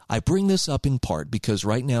I bring this up in part because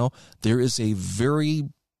right now there is a very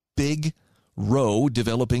big row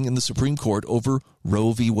developing in the Supreme Court over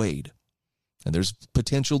Roe v. Wade. And there's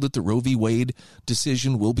potential that the Roe v. Wade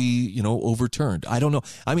decision will be, overturned. I don't know.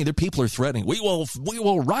 I mean, people are threatening, we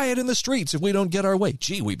will riot in the streets if we don't get our way.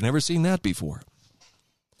 Gee, we've never seen that before.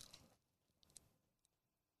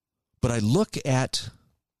 But I look at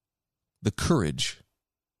the courage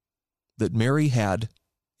that Mary had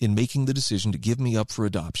in making the decision to give me up for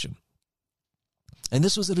adoption. And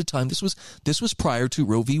this was at a time, this was prior to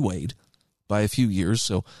Roe v. Wade by a few years,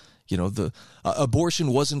 so the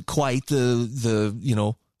abortion wasn't quite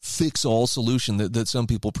the fix-all solution that some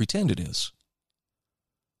people pretend it is.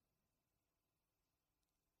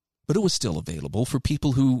 But it was still available for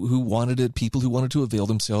people who wanted it, people who wanted to avail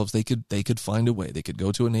themselves. They could find a way. They could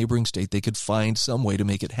go to a neighboring state. They could find some way to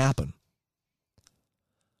make it happen.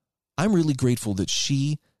 I'm really grateful that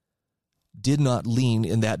she did not lean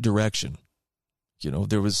in that direction.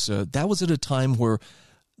 There was that was at a time where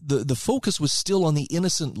the focus was still on the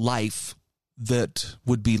innocent life that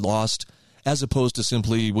would be lost, as opposed to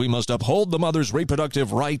simply, we must uphold the mother's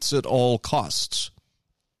reproductive rights at all costs.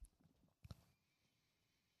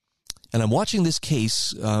 And I'm watching this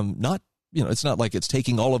case, it's not like it's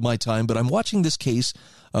taking all of my time, but I'm watching this case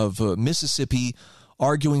of Mississippi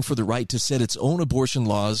arguing for the right to set its own abortion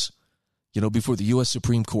laws, before the U.S.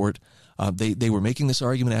 Supreme Court. They were making this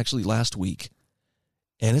argument actually last week.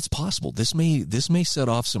 And it's possible this may set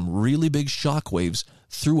off some really big shockwaves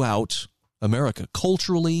throughout America,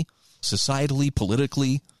 culturally, societally,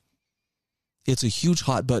 politically. It's a huge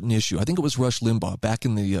hot button issue. I think it was Rush Limbaugh back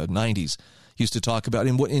in the 90s used to talk about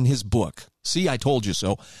in his book. See, I told you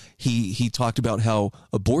so. He talked about how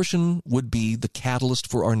abortion would be the catalyst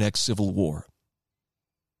for our next civil war.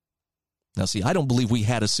 Now, see, I don't believe we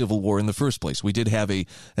had a civil war in the first place. We did have an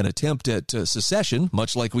attempt at secession,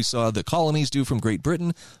 much like we saw the colonies do from Great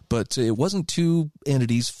Britain, but it wasn't two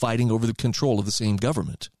entities fighting over the control of the same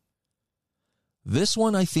government. This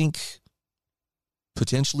one, I think,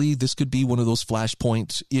 potentially this could be one of those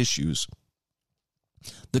flashpoint issues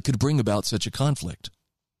that could bring about such a conflict.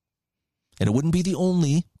 And it wouldn't be the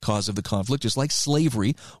only cause of the conflict, just like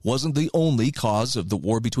slavery wasn't the only cause of the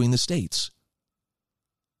war between the states.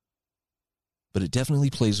 But it definitely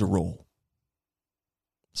plays a role.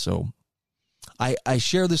 So I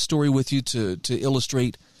share this story with you to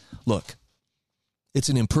illustrate, look, it's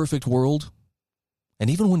an imperfect world. And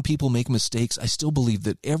even when people make mistakes, I still believe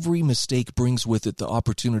that every mistake brings with it the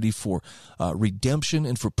opportunity for redemption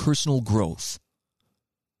and for personal growth.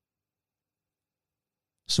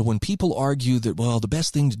 So when people argue that, well, the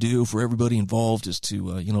best thing to do for everybody involved is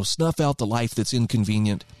to, snuff out the life that's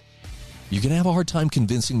inconvenient, you're going to have a hard time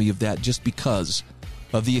convincing me of that just because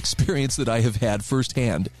of the experience that I have had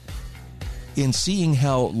firsthand in seeing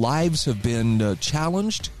how lives have been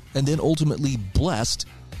challenged and then ultimately blessed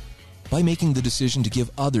by making the decision to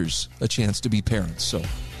give others a chance to be parents. So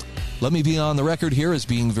let me be on the record here as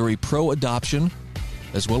being very pro-adoption,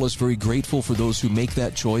 as well as very grateful for those who make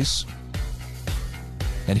that choice.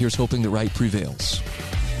 And here's hoping the right prevails.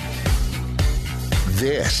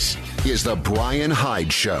 This is the Brian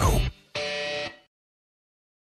Hyde Show.